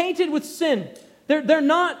 They're tainted with sin. They're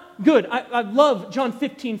not good. I love John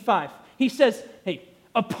 15:5. He says, hey,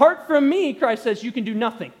 apart from me, Christ says, you can do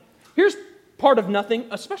nothing. Here's part of nothing,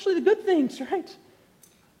 especially the good things, right?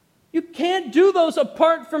 You can't do those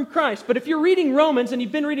apart from Christ. But if you're reading Romans, and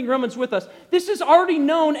you've been reading Romans with us, this is already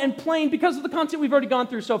known and plain because of the content we've already gone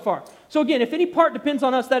through so far. So again, if any part depends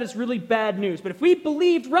on us, that is really bad news. But if we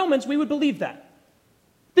believed Romans, we would believe that.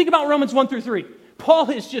 Think about Romans 1 through 3.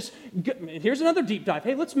 Paul is just, here's another deep dive.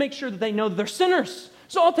 Hey, let's make sure that they know that they're sinners.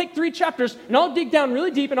 So I'll take 3 chapters, and I'll dig down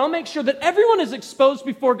really deep, and I'll make sure that everyone is exposed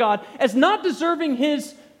before God as not deserving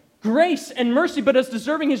His grace and mercy, but as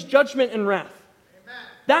deserving His judgment and wrath. Amen.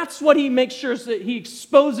 That's what he makes sure that he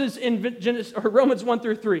exposes in Romans 1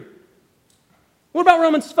 through 3. What about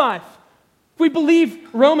Romans 5? If we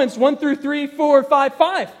believe Romans 1 through 3, 4, 5,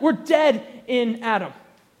 5, we're dead in Adam.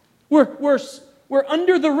 We're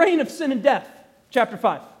under the reign of sin and death. Chapter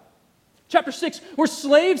 5. Chapter 6, we're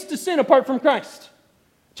slaves to sin apart from Christ.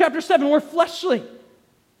 Chapter 7, we're fleshly.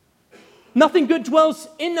 Nothing good dwells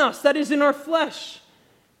in us, that is in our flesh.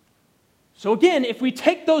 So again, if we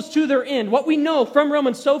take those to their end, what we know from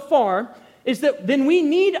Romans so far is that then we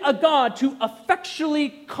need a God to effectually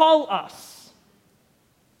call us,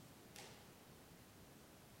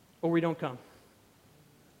 or we don't come.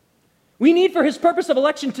 We need for His purpose of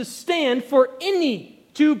election to stand for any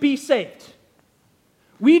to be saved.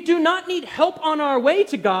 We do not need help on our way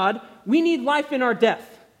to God. We need life in our death.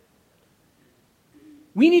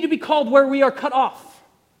 We need to be called where we are cut off.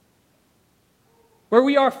 Where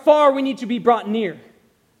we are far, we need to be brought near.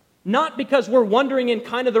 Not because we're wandering in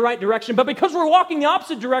kind of the right direction, but because we're walking the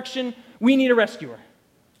opposite direction, we need a rescuer.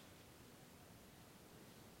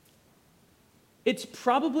 It's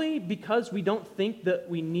probably because we don't think that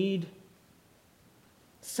we need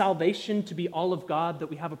salvation to be all of God that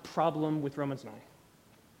we have a problem with Romans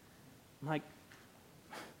 9.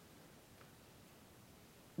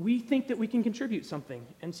 We think that we can contribute something,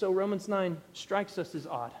 and so Romans 9 strikes us as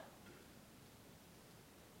odd.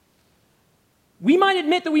 We might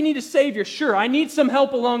admit that we need a Savior. Sure, I need some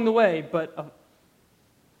help along the way, but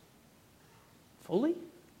fully?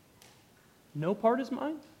 No part is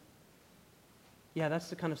mine? Yeah, that's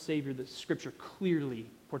the kind of Savior that Scripture clearly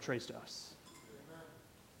portrays to us.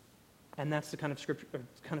 And that's the kind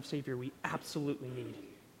of Savior we absolutely need.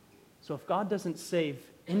 So if God doesn't save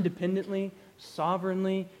independently,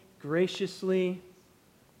 sovereignly, graciously,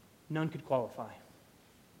 none could qualify.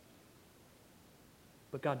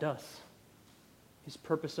 But God does. His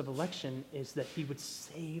purpose of election is that He would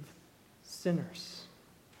save sinners.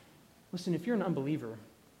 Listen, if you're an unbeliever,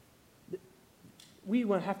 we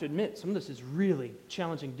would have to admit some of this is really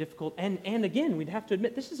challenging, difficult, and again, we'd have to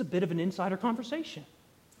admit this is a bit of an insider conversation.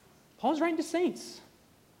 Paul's writing to saints.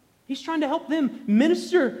 He's trying to help them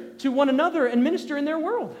minister to one another and minister in their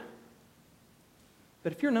world.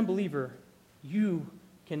 But if you're an unbeliever, you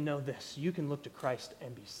can know this. You can look to Christ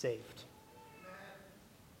and be saved.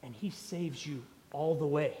 And He saves you all the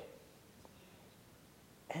way.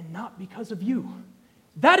 And not because of you.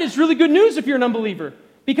 That is really good news if you're an unbeliever.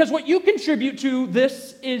 Because what you contribute to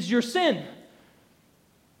this is your sin.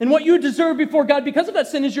 And what you deserve before God because of that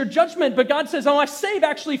sin is your judgment. But God says, I save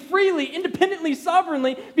actually freely, independently,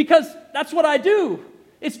 sovereignly, because that's what I do.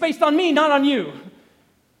 It's based on me, not on you.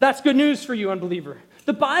 That's good news for you, unbeliever.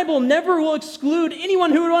 The Bible never will exclude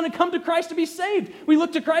anyone who would want to come to Christ to be saved. We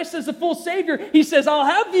look to Christ as the full Savior. He says, I'll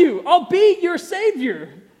have you. I'll be your Savior.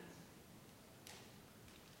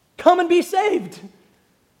 Come and be saved.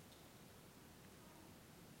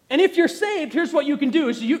 And if you're saved, here's what you can do.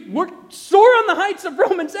 We're soar on the heights of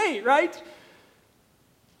Romans 8, right?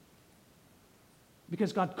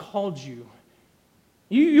 Because God called you.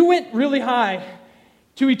 You went really high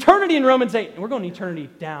to eternity in Romans 8, and we're going to eternity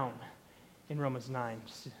down in Romans 9.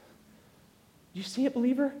 Do you see it,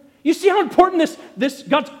 believer? You see how important this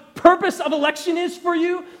God's purpose of election is for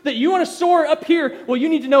you? That you want to soar up here, well, you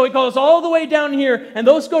need to know it goes all the way down here, and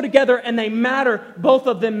those go together, and they matter. Both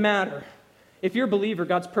of them matter. If you're a believer,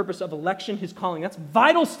 God's purpose of election, his calling, that's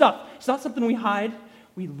vital stuff. It's not something we hide.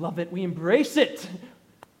 We love it. We embrace it.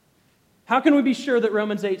 How can we be sure that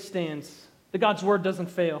Romans 8 stands? That God's word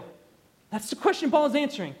doesn't fail? That's the question Paul is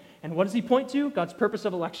answering. And what does he point to? God's purpose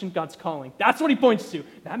of election, God's calling. That's what he points to.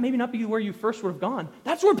 That may not be where you first would have gone.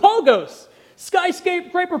 That's where Paul goes.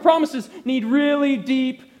 Skyscraper promises need really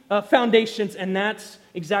deep foundations, and that's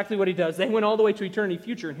exactly what he does. They went all the way to eternity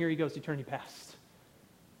future, and here he goes, eternity past.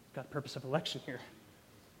 Got purpose of election here.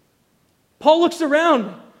 Paul looks around,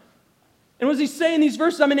 and what does he say in these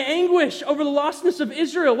verses? I'm in anguish over the lostness of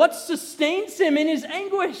Israel. What sustains him in his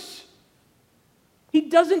anguish? He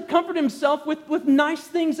doesn't comfort himself with nice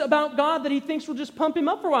things about God that he thinks will just pump him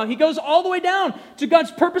up for a while. He goes all the way down to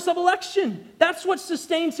God's purpose of election. That's what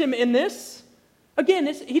sustains him in this. Again,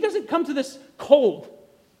 he doesn't come to this cold,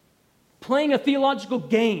 playing a theological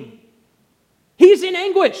game. He's in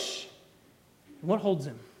anguish. And what holds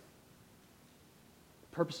him?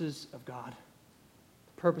 The purposes of God,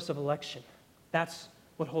 the purpose of election. That's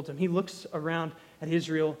what holds him. He looks around at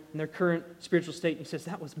Israel in their current spiritual state and he says,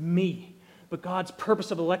 that was me. But God's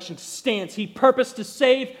purpose of election stands. He purposed to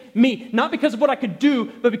save me, not because of what I could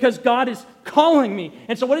do, but because God is calling me.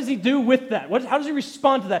 And so what does he do with that? How does he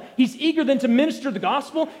respond to that? He's eager then to minister the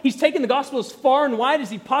gospel. He's taken the gospel as far and wide as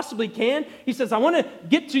he possibly can. He says, I want to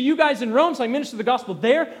get to you guys in Rome, so I minister the gospel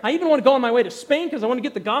there. I even want to go on my way to Spain because I want to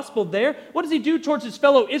get the gospel there. What does he do towards his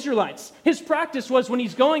fellow Israelites? His practice was when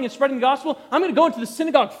he's going and spreading the gospel, I'm going to go into the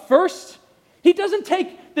synagogue first. He doesn't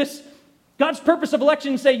take this God's purpose of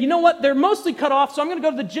election and say, you know what, they're mostly cut off, so I'm going to go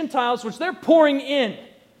to the Gentiles, which they're pouring in.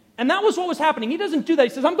 And that was what was happening. He doesn't do that. He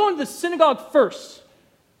says, I'm going to the synagogue first.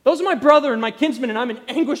 Those are my brother and my kinsmen, and I'm in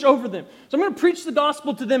anguish over them. So I'm going to preach the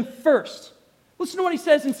gospel to them first. Listen to what he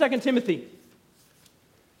says in 2 Timothy.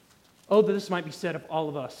 Oh, that this might be said of all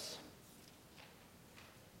of us.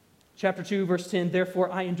 Chapter 2, verse 10,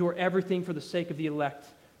 therefore I endure everything for the sake of the elect,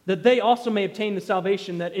 that they also may obtain the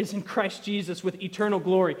salvation that is in Christ Jesus with eternal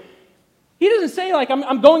glory. He doesn't say, like,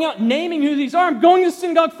 I'm going out naming who these are. I'm going to the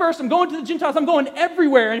synagogue first. I'm going to the Gentiles. I'm going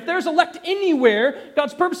everywhere. And if there's elect anywhere,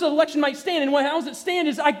 God's purpose of election might stand. And how does it stand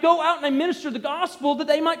is I go out and I minister the gospel that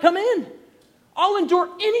they might come in. I'll endure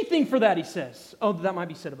anything for that, he says. Oh, that might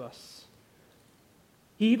be said of us.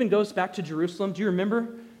 He even goes back to Jerusalem. Do you remember?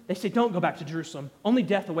 They say, don't go back to Jerusalem. Only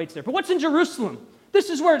death awaits there. But what's in Jerusalem? This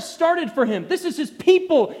is where it started for him. This is his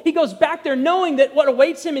people. He goes back there knowing that what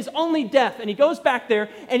awaits him is only death. And he goes back there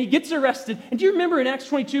and he gets arrested. And do you remember in Acts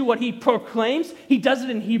 22 what he proclaims? He does it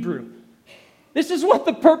in Hebrew. This is what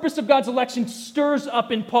the purpose of God's election stirs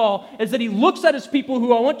up in Paul, is that he looks at his people who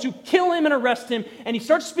want to kill him and arrest him, and he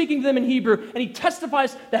starts speaking to them in Hebrew, and he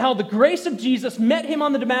testifies to how the grace of Jesus met him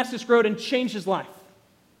on the Damascus road and changed his life.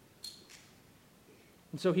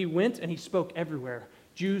 And so he went and he spoke everywhere,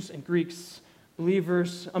 Jews and Greeks,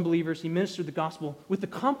 believers, unbelievers. He ministered the gospel with the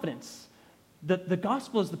confidence that the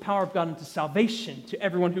gospel is the power of God unto salvation to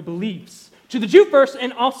everyone who believes, to the Jew first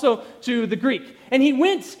and also to the Greek. And he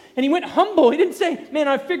went humble. He didn't say, man,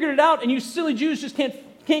 I figured it out and you silly Jews just can't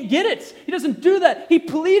get it. He doesn't do that. He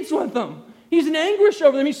pleads with them. He's in anguish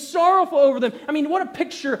over them. He's sorrowful over them. I mean, what a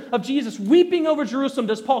picture of Jesus weeping over Jerusalem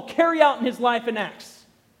does Paul carry out in his life in Acts.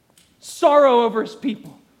 Sorrow over his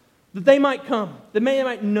people, that they might come, that they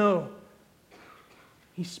might know.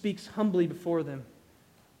 He speaks humbly before them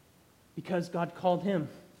because God called him,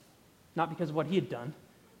 not because of what he had done.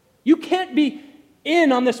 You can't be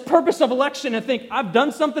in on this purpose of election and think, I've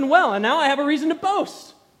done something well, and now I have a reason to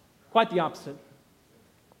boast. Quite the opposite.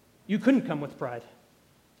 You couldn't come with pride.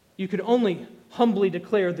 You could only humbly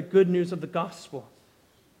declare the good news of the gospel.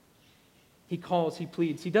 He calls, he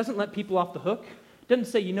pleads. He doesn't let people off the hook. He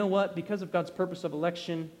doesn't say, you know what, because of God's purpose of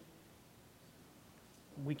election,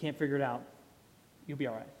 we can't figure it out. You'll be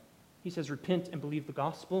all right. He says, repent and believe the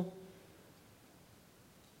gospel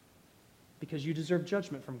because you deserve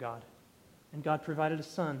judgment from God. And God provided a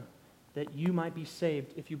son that you might be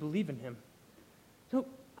saved if you believe in him. So,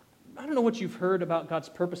 I don't know what you've heard about God's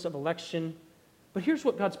purpose of election, but here's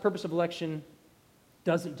what God's purpose of election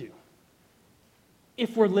doesn't do.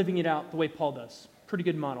 If we're living it out the way Paul does. Pretty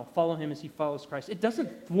good model. Follow him as he follows Christ. It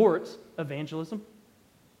doesn't thwart evangelism.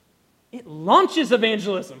 It launches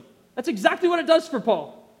evangelism. That's exactly what it does for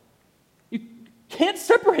Paul. You can't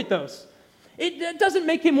separate those. It doesn't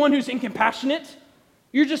make him one who's incompassionate.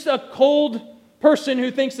 You're just a cold person who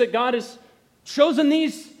thinks that God has chosen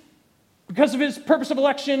these because of his purpose of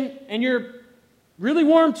election, and you're really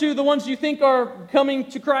warm to the ones you think are coming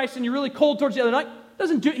to Christ, and you're really cold towards the other. Like,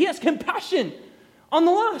 He has compassion on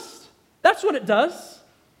the lost. That's what it does.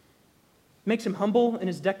 It makes him humble in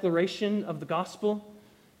his declaration of the gospel.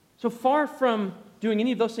 So far from doing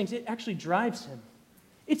any of those things, it actually drives him.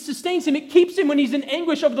 It sustains him. It keeps him when he's in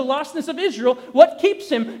anguish over the lostness of Israel. What keeps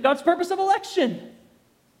him? God's purpose of election.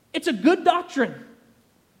 It's a good doctrine.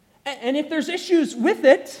 And if there's issues with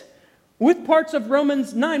it, with parts of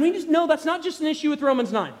Romans 9, we just know that's not just an issue with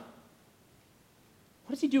Romans 9.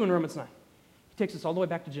 What does he do in Romans 9? He takes us all the way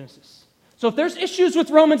back to Genesis. So if there's issues with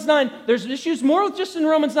Romans 9, there's issues more just in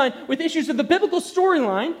Romans 9 with issues of the biblical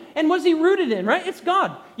storyline. And what is he rooted in, right? It's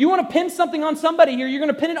God. You want to pin something on somebody here, you're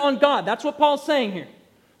going to pin it on God. That's what Paul's saying here.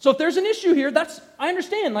 So if there's an issue here, I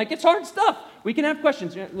understand. It's hard stuff. We can have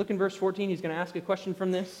questions. Look in verse 14. He's going to ask a question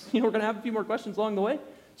from this. We're going to have a few more questions along the way.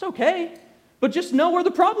 It's okay. But just know where the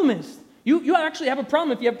problem is. You actually have a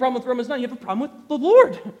problem. If you have a problem with Romans 9, you have a problem with the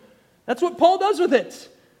Lord. That's what Paul does with it.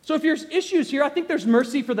 So if there's issues here, I think there's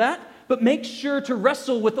mercy for that. But make sure to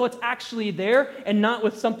wrestle with what's actually there and not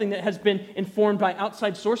with something that has been informed by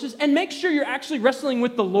outside sources. And make sure you're actually wrestling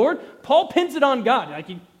with the Lord. Paul pins it on God.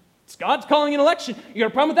 It's God's calling an election. You got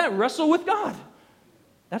a problem with that? Wrestle with God.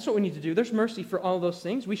 That's what we need to do. There's mercy for all those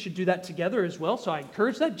things. We should do that together as well. So I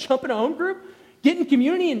encourage that. Jump in a home group. Get in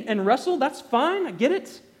community and wrestle. That's fine. I get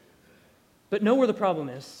it. But know where the problem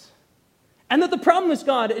is. And that the problem with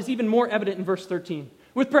God is even more evident in verse 13.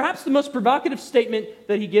 With perhaps the most provocative statement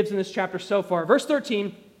that he gives in this chapter so far. Verse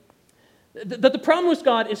 13, that the problem with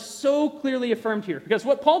God is so clearly affirmed here. Because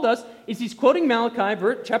what Paul does is he's quoting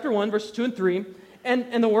Malachi, chapter 1, verses 2 and 3,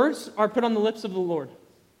 and the words are put on the lips of the Lord.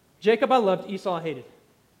 Jacob I loved, Esau I hated.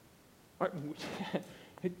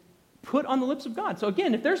 Put on the lips of God. So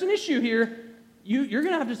again, if there's an issue here, you're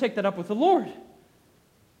going to have to take that up with the Lord.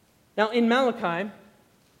 Now in Malachi,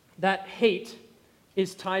 that hate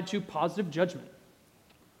is tied to positive judgment.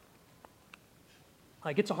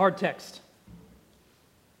 It's a hard text.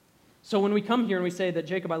 So when we come here and we say that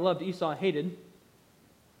Jacob I loved, Esau I hated,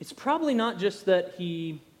 it's probably not just that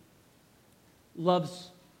he loves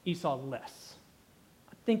Esau less.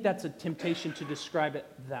 I think that's a temptation to describe it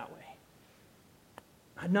that way.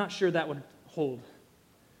 I'm not sure that would hold.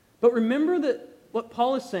 But remember that what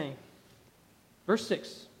Paul is saying, verse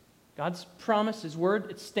 6, God's promise, his word,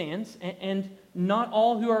 it stands, and not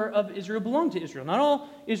all who are of Israel belong to Israel. Not all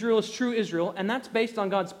Israel is true Israel, and that's based on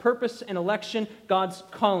God's purpose and election, God's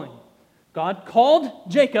calling. God called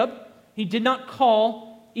Jacob. He did not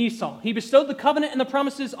call Esau. He bestowed the covenant and the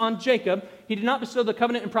promises on Jacob. He did not bestow the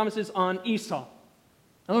covenant and promises on Esau. In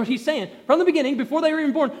other words, he's saying, from the beginning, before they were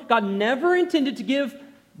even born, God never intended to give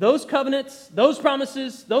those covenants, those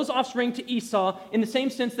promises, those offspring to Esau in the same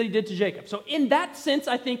sense that he did to Jacob. So in that sense,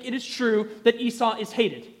 I think it is true that Esau is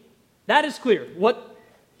hated. That is clear. What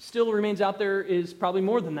still remains out there is probably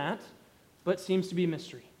more than that, but seems to be a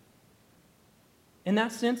mystery. In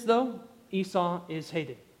that sense, though, Esau is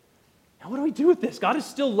hated. Now, what do we do with this? God is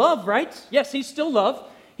still love, right? Yes, he's still love.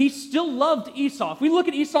 He still loved Esau. If we look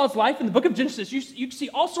at Esau's life in the book of Genesis, you see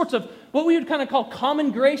all sorts of what we would kind of call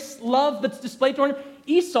common grace love that's displayed toward him.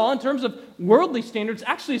 Esau, in terms of worldly standards,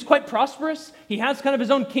 actually is quite prosperous. He has kind of his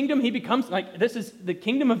own kingdom. He becomes, this is the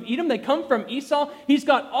kingdom of Edom. They come from Esau. He's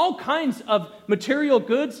got all kinds of material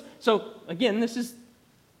goods. So, again, this is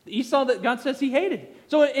Esau that God says he hated.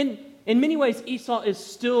 So, in many ways, Esau is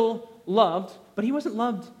still loved, but he wasn't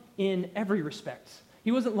loved in every respect.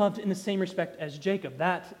 He wasn't loved in the same respect as Jacob.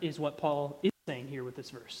 That is what Paul is saying here with this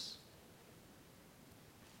verse.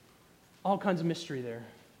 All kinds of mystery there.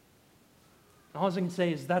 All I can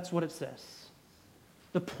say is that's what it says.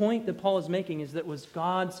 The point that Paul is making is that was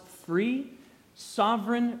God's free,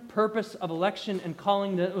 sovereign purpose of election and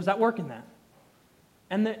calling that was at work in that.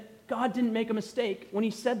 And that God didn't make a mistake when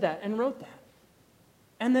he said that and wrote that.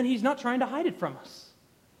 And that he's not trying to hide it from us.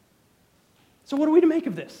 So what are we to make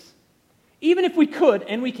of this? Even if we could,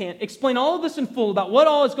 and we can't, explain all of this in full about what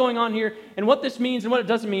all is going on here and what this means and what it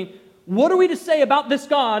doesn't mean, what are we to say about this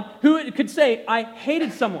God who could say, I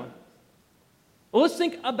hated someone? Well, let's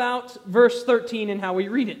think about verse 13 and how we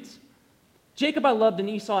read it. Jacob I loved and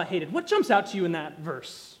Esau I hated. What jumps out to you in that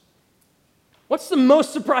verse? What's the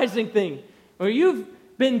most surprising thing? Well, you've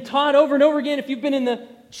been taught over and over again, if you've been in the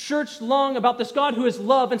church long, about this God who is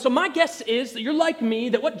love. And so my guess is that you're like me,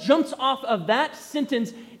 that what jumps off of that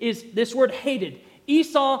sentence is this word hated.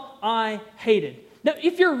 Esau I hated. Now,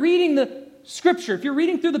 if you're reading the Scripture, if you're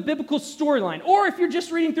reading through the biblical storyline, or if you're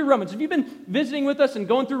just reading through Romans, if you've been visiting with us and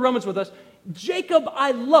going through Romans with us, Jacob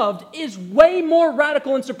I loved is way more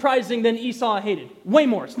radical and surprising than Esau I hated. Way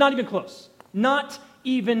more. It's not even close. Not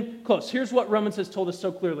even close. Here's what Romans has told us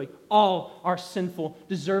so clearly. All are sinful,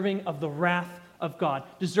 deserving of the wrath of God,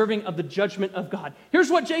 deserving of the judgment of God. Here's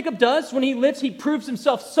what Jacob does when he lives. He proves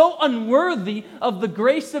himself so unworthy of the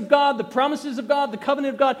grace of God, the promises of God, the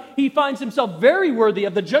covenant of God. He finds himself very worthy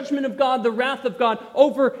of the judgment of God, the wrath of God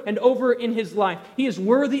over and over in his life. He is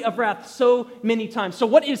worthy of wrath so many times. So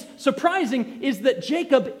what is surprising is that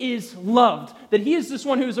Jacob is loved, that he is this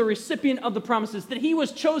one who is a recipient of the promises, that he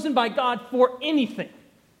was chosen by God for anything.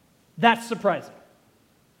 That's surprising.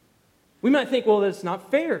 We might think, well, that's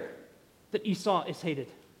not fair that Esau is hated.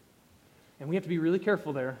 And we have to be really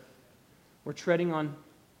careful there. We're treading on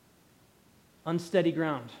unsteady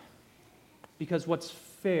ground. Because what's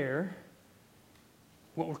fair,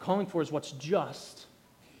 what we're calling for is what's just.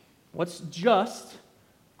 What's just,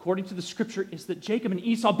 according to the scripture, is that Jacob and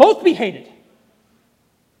Esau both be hated.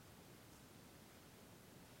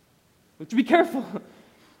 We have to be careful.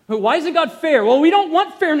 Why isn't God fair? Well, we don't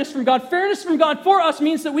want fairness from God. Fairness from God for us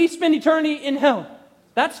means that we spend eternity in hell.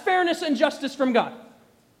 That's fairness and justice from God.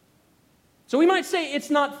 So we might say it's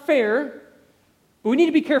not fair, but we need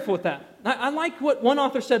to be careful with that. I like what one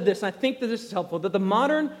author said this, and I think that this is helpful, that the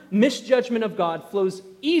modern misjudgment of God flows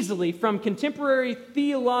easily from contemporary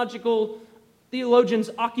theologians'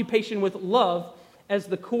 occupation with love as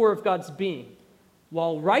the core of God's being,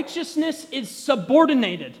 while righteousness is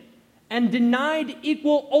subordinated and denied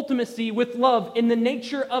equal ultimacy with love in the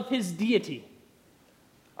nature of his deity.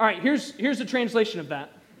 All right, here's a translation of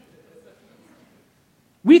that.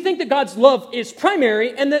 We think that God's love is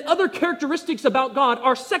primary and that other characteristics about God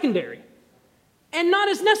are secondary and not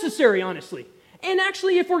as necessary, honestly. And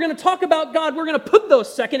actually, if we're going to talk about God, we're going to put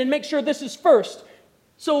those second and make sure this is first.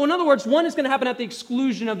 So in other words, one is going to happen at the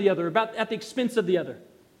exclusion of the other, at the expense of the other.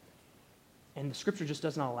 And the scripture just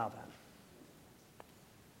does not allow that.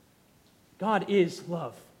 God is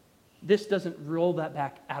love. This doesn't roll that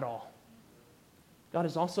back at all. God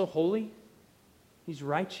is also holy. He's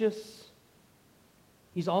righteous.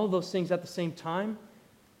 He's all of those things at the same time.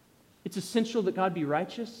 It's essential that God be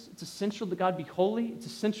righteous. It's essential that God be holy. It's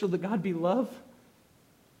essential that God be love.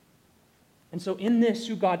 And so in this,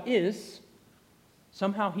 who God is,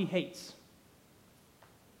 somehow he hates.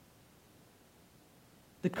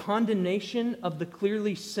 The condemnation of the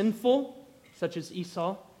clearly sinful, such as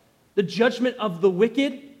Esau, the judgment of the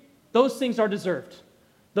wicked, those things are deserved.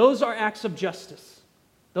 Those are acts of justice.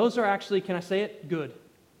 Those are actually, can I say it, good.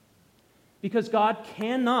 Because God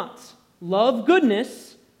cannot love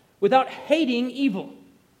goodness without hating evil.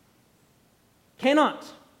 Cannot.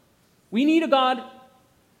 We need a God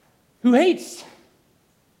who hates.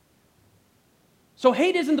 So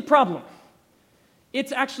hate isn't the problem.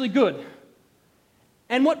 It's actually good.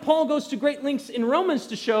 And what Paul goes to great lengths in Romans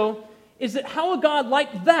to show is that how a God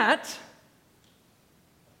like that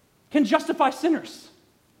can justify sinners.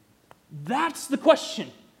 That's the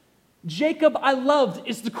question. Jacob I loved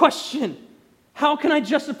is the question. How can I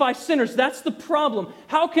justify sinners? That's the problem.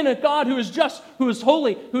 How can a God who is just, who is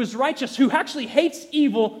holy, who is righteous, who actually hates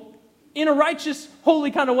evil in a righteous,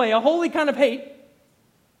 holy kind of way, a holy kind of hate,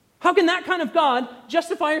 how can that kind of God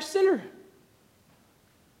justify a sinner?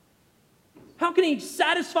 How can he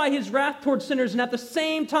satisfy his wrath towards sinners and at the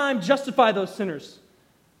same time justify those sinners?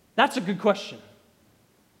 That's a good question.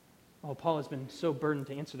 Oh, Paul has been so burdened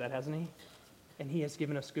to answer that, hasn't he? And he has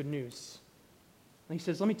given us good news. And he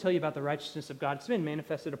says, let me tell you about the righteousness of God. It's been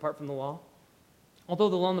manifested apart from the law. Although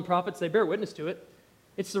the law and the prophets, they bear witness to it.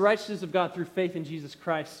 It's the righteousness of God through faith in Jesus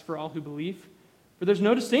Christ for all who believe. For there's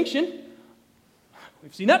no distinction.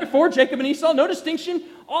 We've seen that before, Jacob and Esau, no distinction.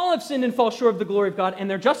 All have sinned and fall short of the glory of God, and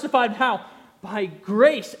they're justified how? By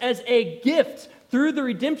grace as a gift through the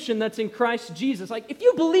redemption that's in Christ Jesus. Like, if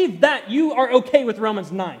you believe that, you are okay with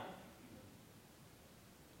Romans 9.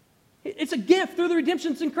 It's a gift through the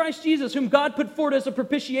redemption in Christ Jesus, whom God put forward as a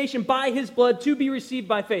propitiation by his blood to be received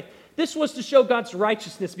by faith. This was to show God's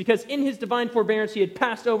righteousness, because in his divine forbearance he had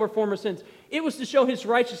passed over former sins. It was to show his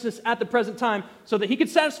righteousness at the present time so that he could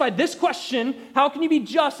satisfy this question, how can you be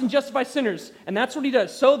just and justify sinners? And that's what he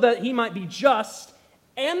does, so that he might be just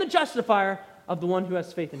and the justifier of the one who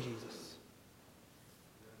has faith in Jesus.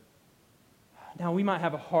 Now, we might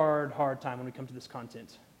have a hard time when we come to this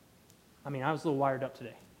content. I mean, I was a little wired up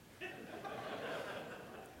today.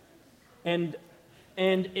 And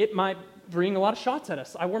it might bring a lot of shots at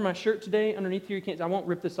us. I wore my shirt today underneath here. I won't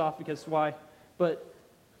rip this off because why? But,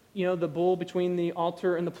 you know, the bull between the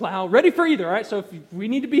altar and the plow, ready for either, all right? So if we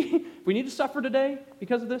need to suffer today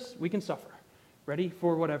because of this, we can suffer. Ready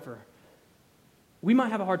for whatever. We might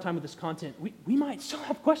have a hard time with this content. We might still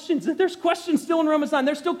have questions. There's questions still in Romans 9.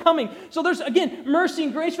 They're still coming. So there's, again, mercy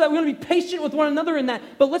and grace for that. We want to be patient with one another in that.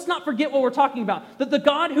 But let's not forget what we're talking about. That the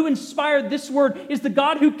God who inspired this word is the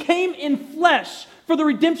God who came in flesh for the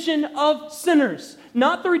redemption of sinners.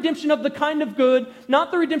 Not the redemption of the kind of good, not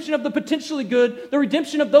the redemption of the potentially good, the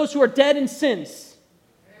redemption of those who are dead in sins.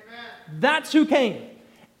 Amen. That's who came.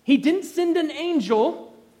 He didn't send an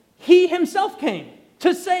angel. He himself came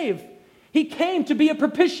to save. He came to be a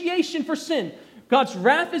propitiation for sin. God's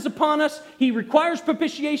wrath is upon us. He requires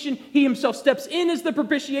propitiation. He himself steps in as the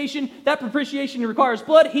propitiation. That propitiation requires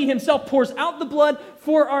blood. He himself pours out the blood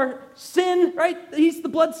for our sin, right? He's the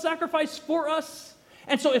blood sacrifice for us.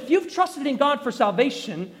 And so if you've trusted in God for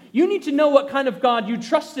salvation, you need to know what kind of God you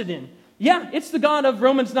trusted in. Yeah, it's the God of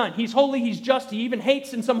Romans 9. He's holy, he's just, he even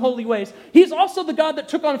hates in some holy ways. He's also the God that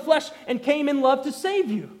took on flesh and came in love to save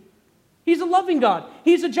you. He's a loving God.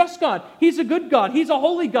 He's a just God. He's a good God. He's a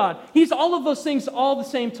holy God. He's all of those things all at the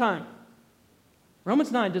same time.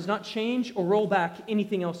 Romans 9 does not change or roll back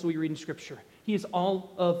anything else we read in Scripture. He is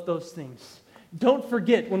all of those things. Don't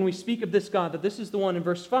forget when we speak of this God that this is the one in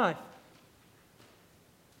verse 5.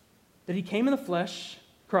 That he came in the flesh,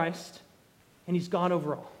 Christ, and he's God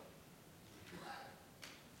over all.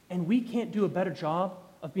 And we can't do a better job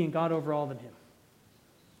of being God over all than him.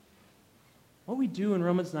 What we do in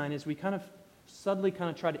Romans 9 is we subtly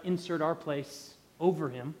try to insert our place over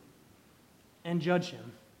him and judge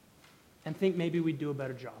him and think maybe we'd do a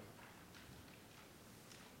better job.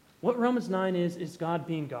 What Romans 9 is God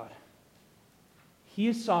being God. He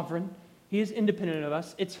is sovereign. He is independent of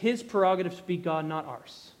us. It's his prerogative to be God, not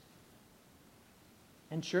ours.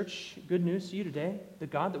 And church, good news to you today. The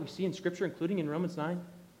God that we see in Scripture, including in Romans 9,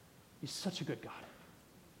 is such a good God.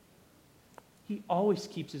 He always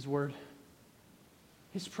keeps his word.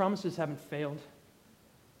 His promises haven't failed.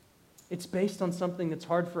 It's based on something that's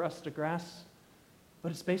hard for us to grasp,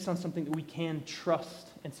 but it's based on something that we can trust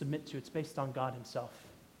and submit to. It's based on God himself.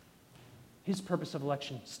 His purpose of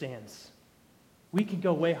election stands. We can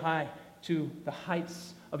go way high to the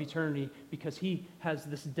heights of eternity because he has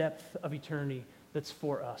this depth of eternity that's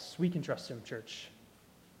for us. We can trust him, church.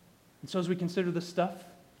 And so as we consider this stuff,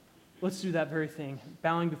 let's do that very thing,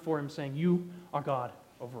 bowing before him, saying, you are God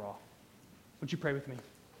over all. Would you pray with me?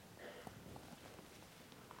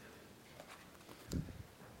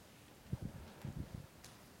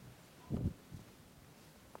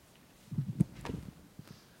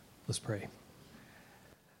 Let's pray.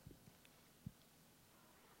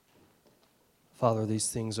 Father,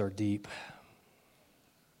 these things are deep,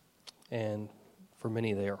 and for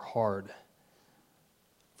many they are hard.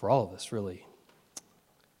 For all of us, really.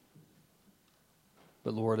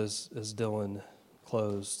 But Lord, as Dylan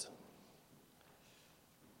closed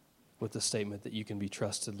with the statement that you can be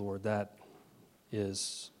trusted, Lord, that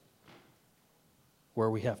is where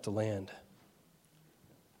we have to land.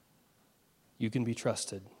 You can be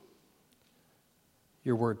trusted.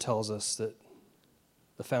 Your word tells us that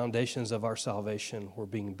the foundations of our salvation were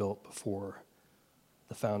being built before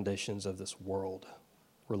the foundations of this world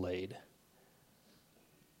were laid.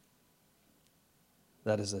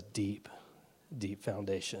 That is a deep, deep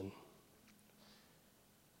foundation.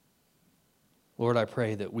 Lord, I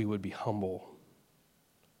pray that we would be humble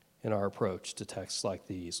in our approach to texts like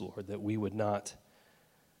these, Lord, that we would not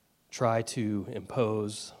try to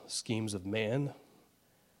impose schemes of man,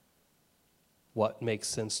 what makes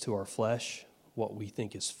sense to our flesh, what we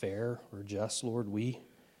think is fair or just, Lord. We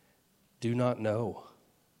do not know.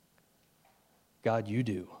 God, you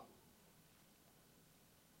do.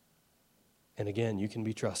 And again, you can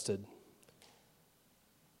be trusted.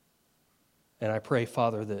 And I pray,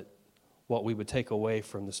 Father, that what we would take away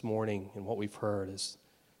from this morning and what we've heard is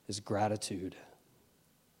gratitude.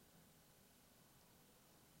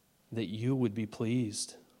 That you would be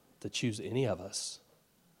pleased to choose any of us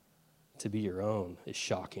to be your own is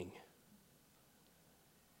shocking.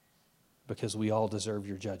 Because we all deserve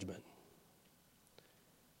your judgment.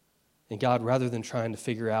 And God, rather than trying to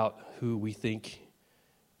figure out who we think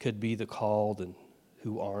could be the called and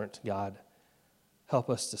who aren't, God, help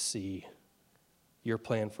us to see your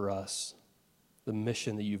plan for us, the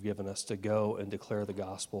mission that you've given us to go and declare the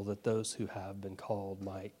gospel, that those who have been called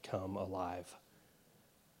might come alive.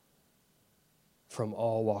 From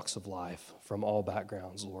all walks of life, from all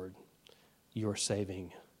backgrounds, Lord, you are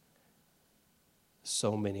saving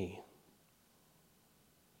so many.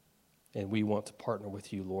 And we want to partner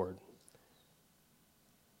with you, Lord.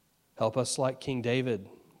 Help us like King David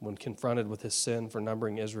when confronted with his sin for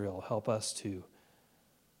numbering Israel. Help us to,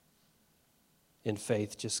 in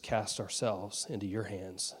faith, just cast ourselves into your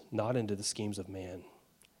hands, not into the schemes of man.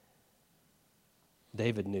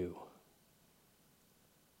 David knew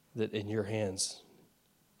that in your hands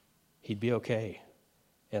he'd be okay.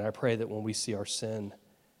 And I pray that when we see our sin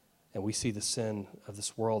and we see the sin of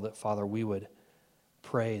this world, that, Father, we would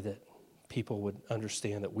pray that people would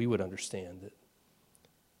understand, that we would understand that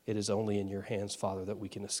it is only in your hands, Father, that we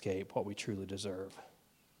can escape what we truly deserve.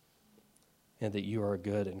 And that you are a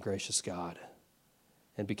good and gracious God.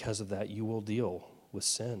 And because of that, you will deal with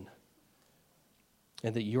sin.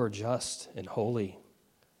 And that you are just and holy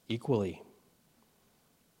equally.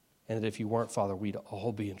 And that if you weren't, Father, we'd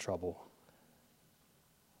all be in trouble.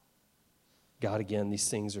 God, again, these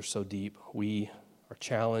things are so deep. We are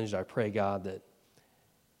challenged. I pray, God, that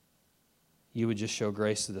you would just show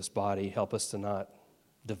grace to this body. Help us to not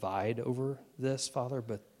divide over this, Father,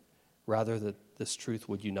 but rather that this truth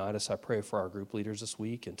would unite us. I pray for our group leaders this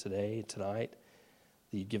week and today and tonight,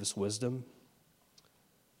 that you'd give us wisdom,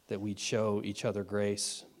 that we'd show each other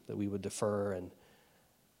grace, that we would defer and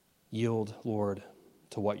yield, Lord,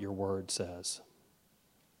 to what your word says.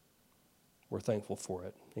 We're thankful for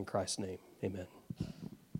it. In Christ's name, amen.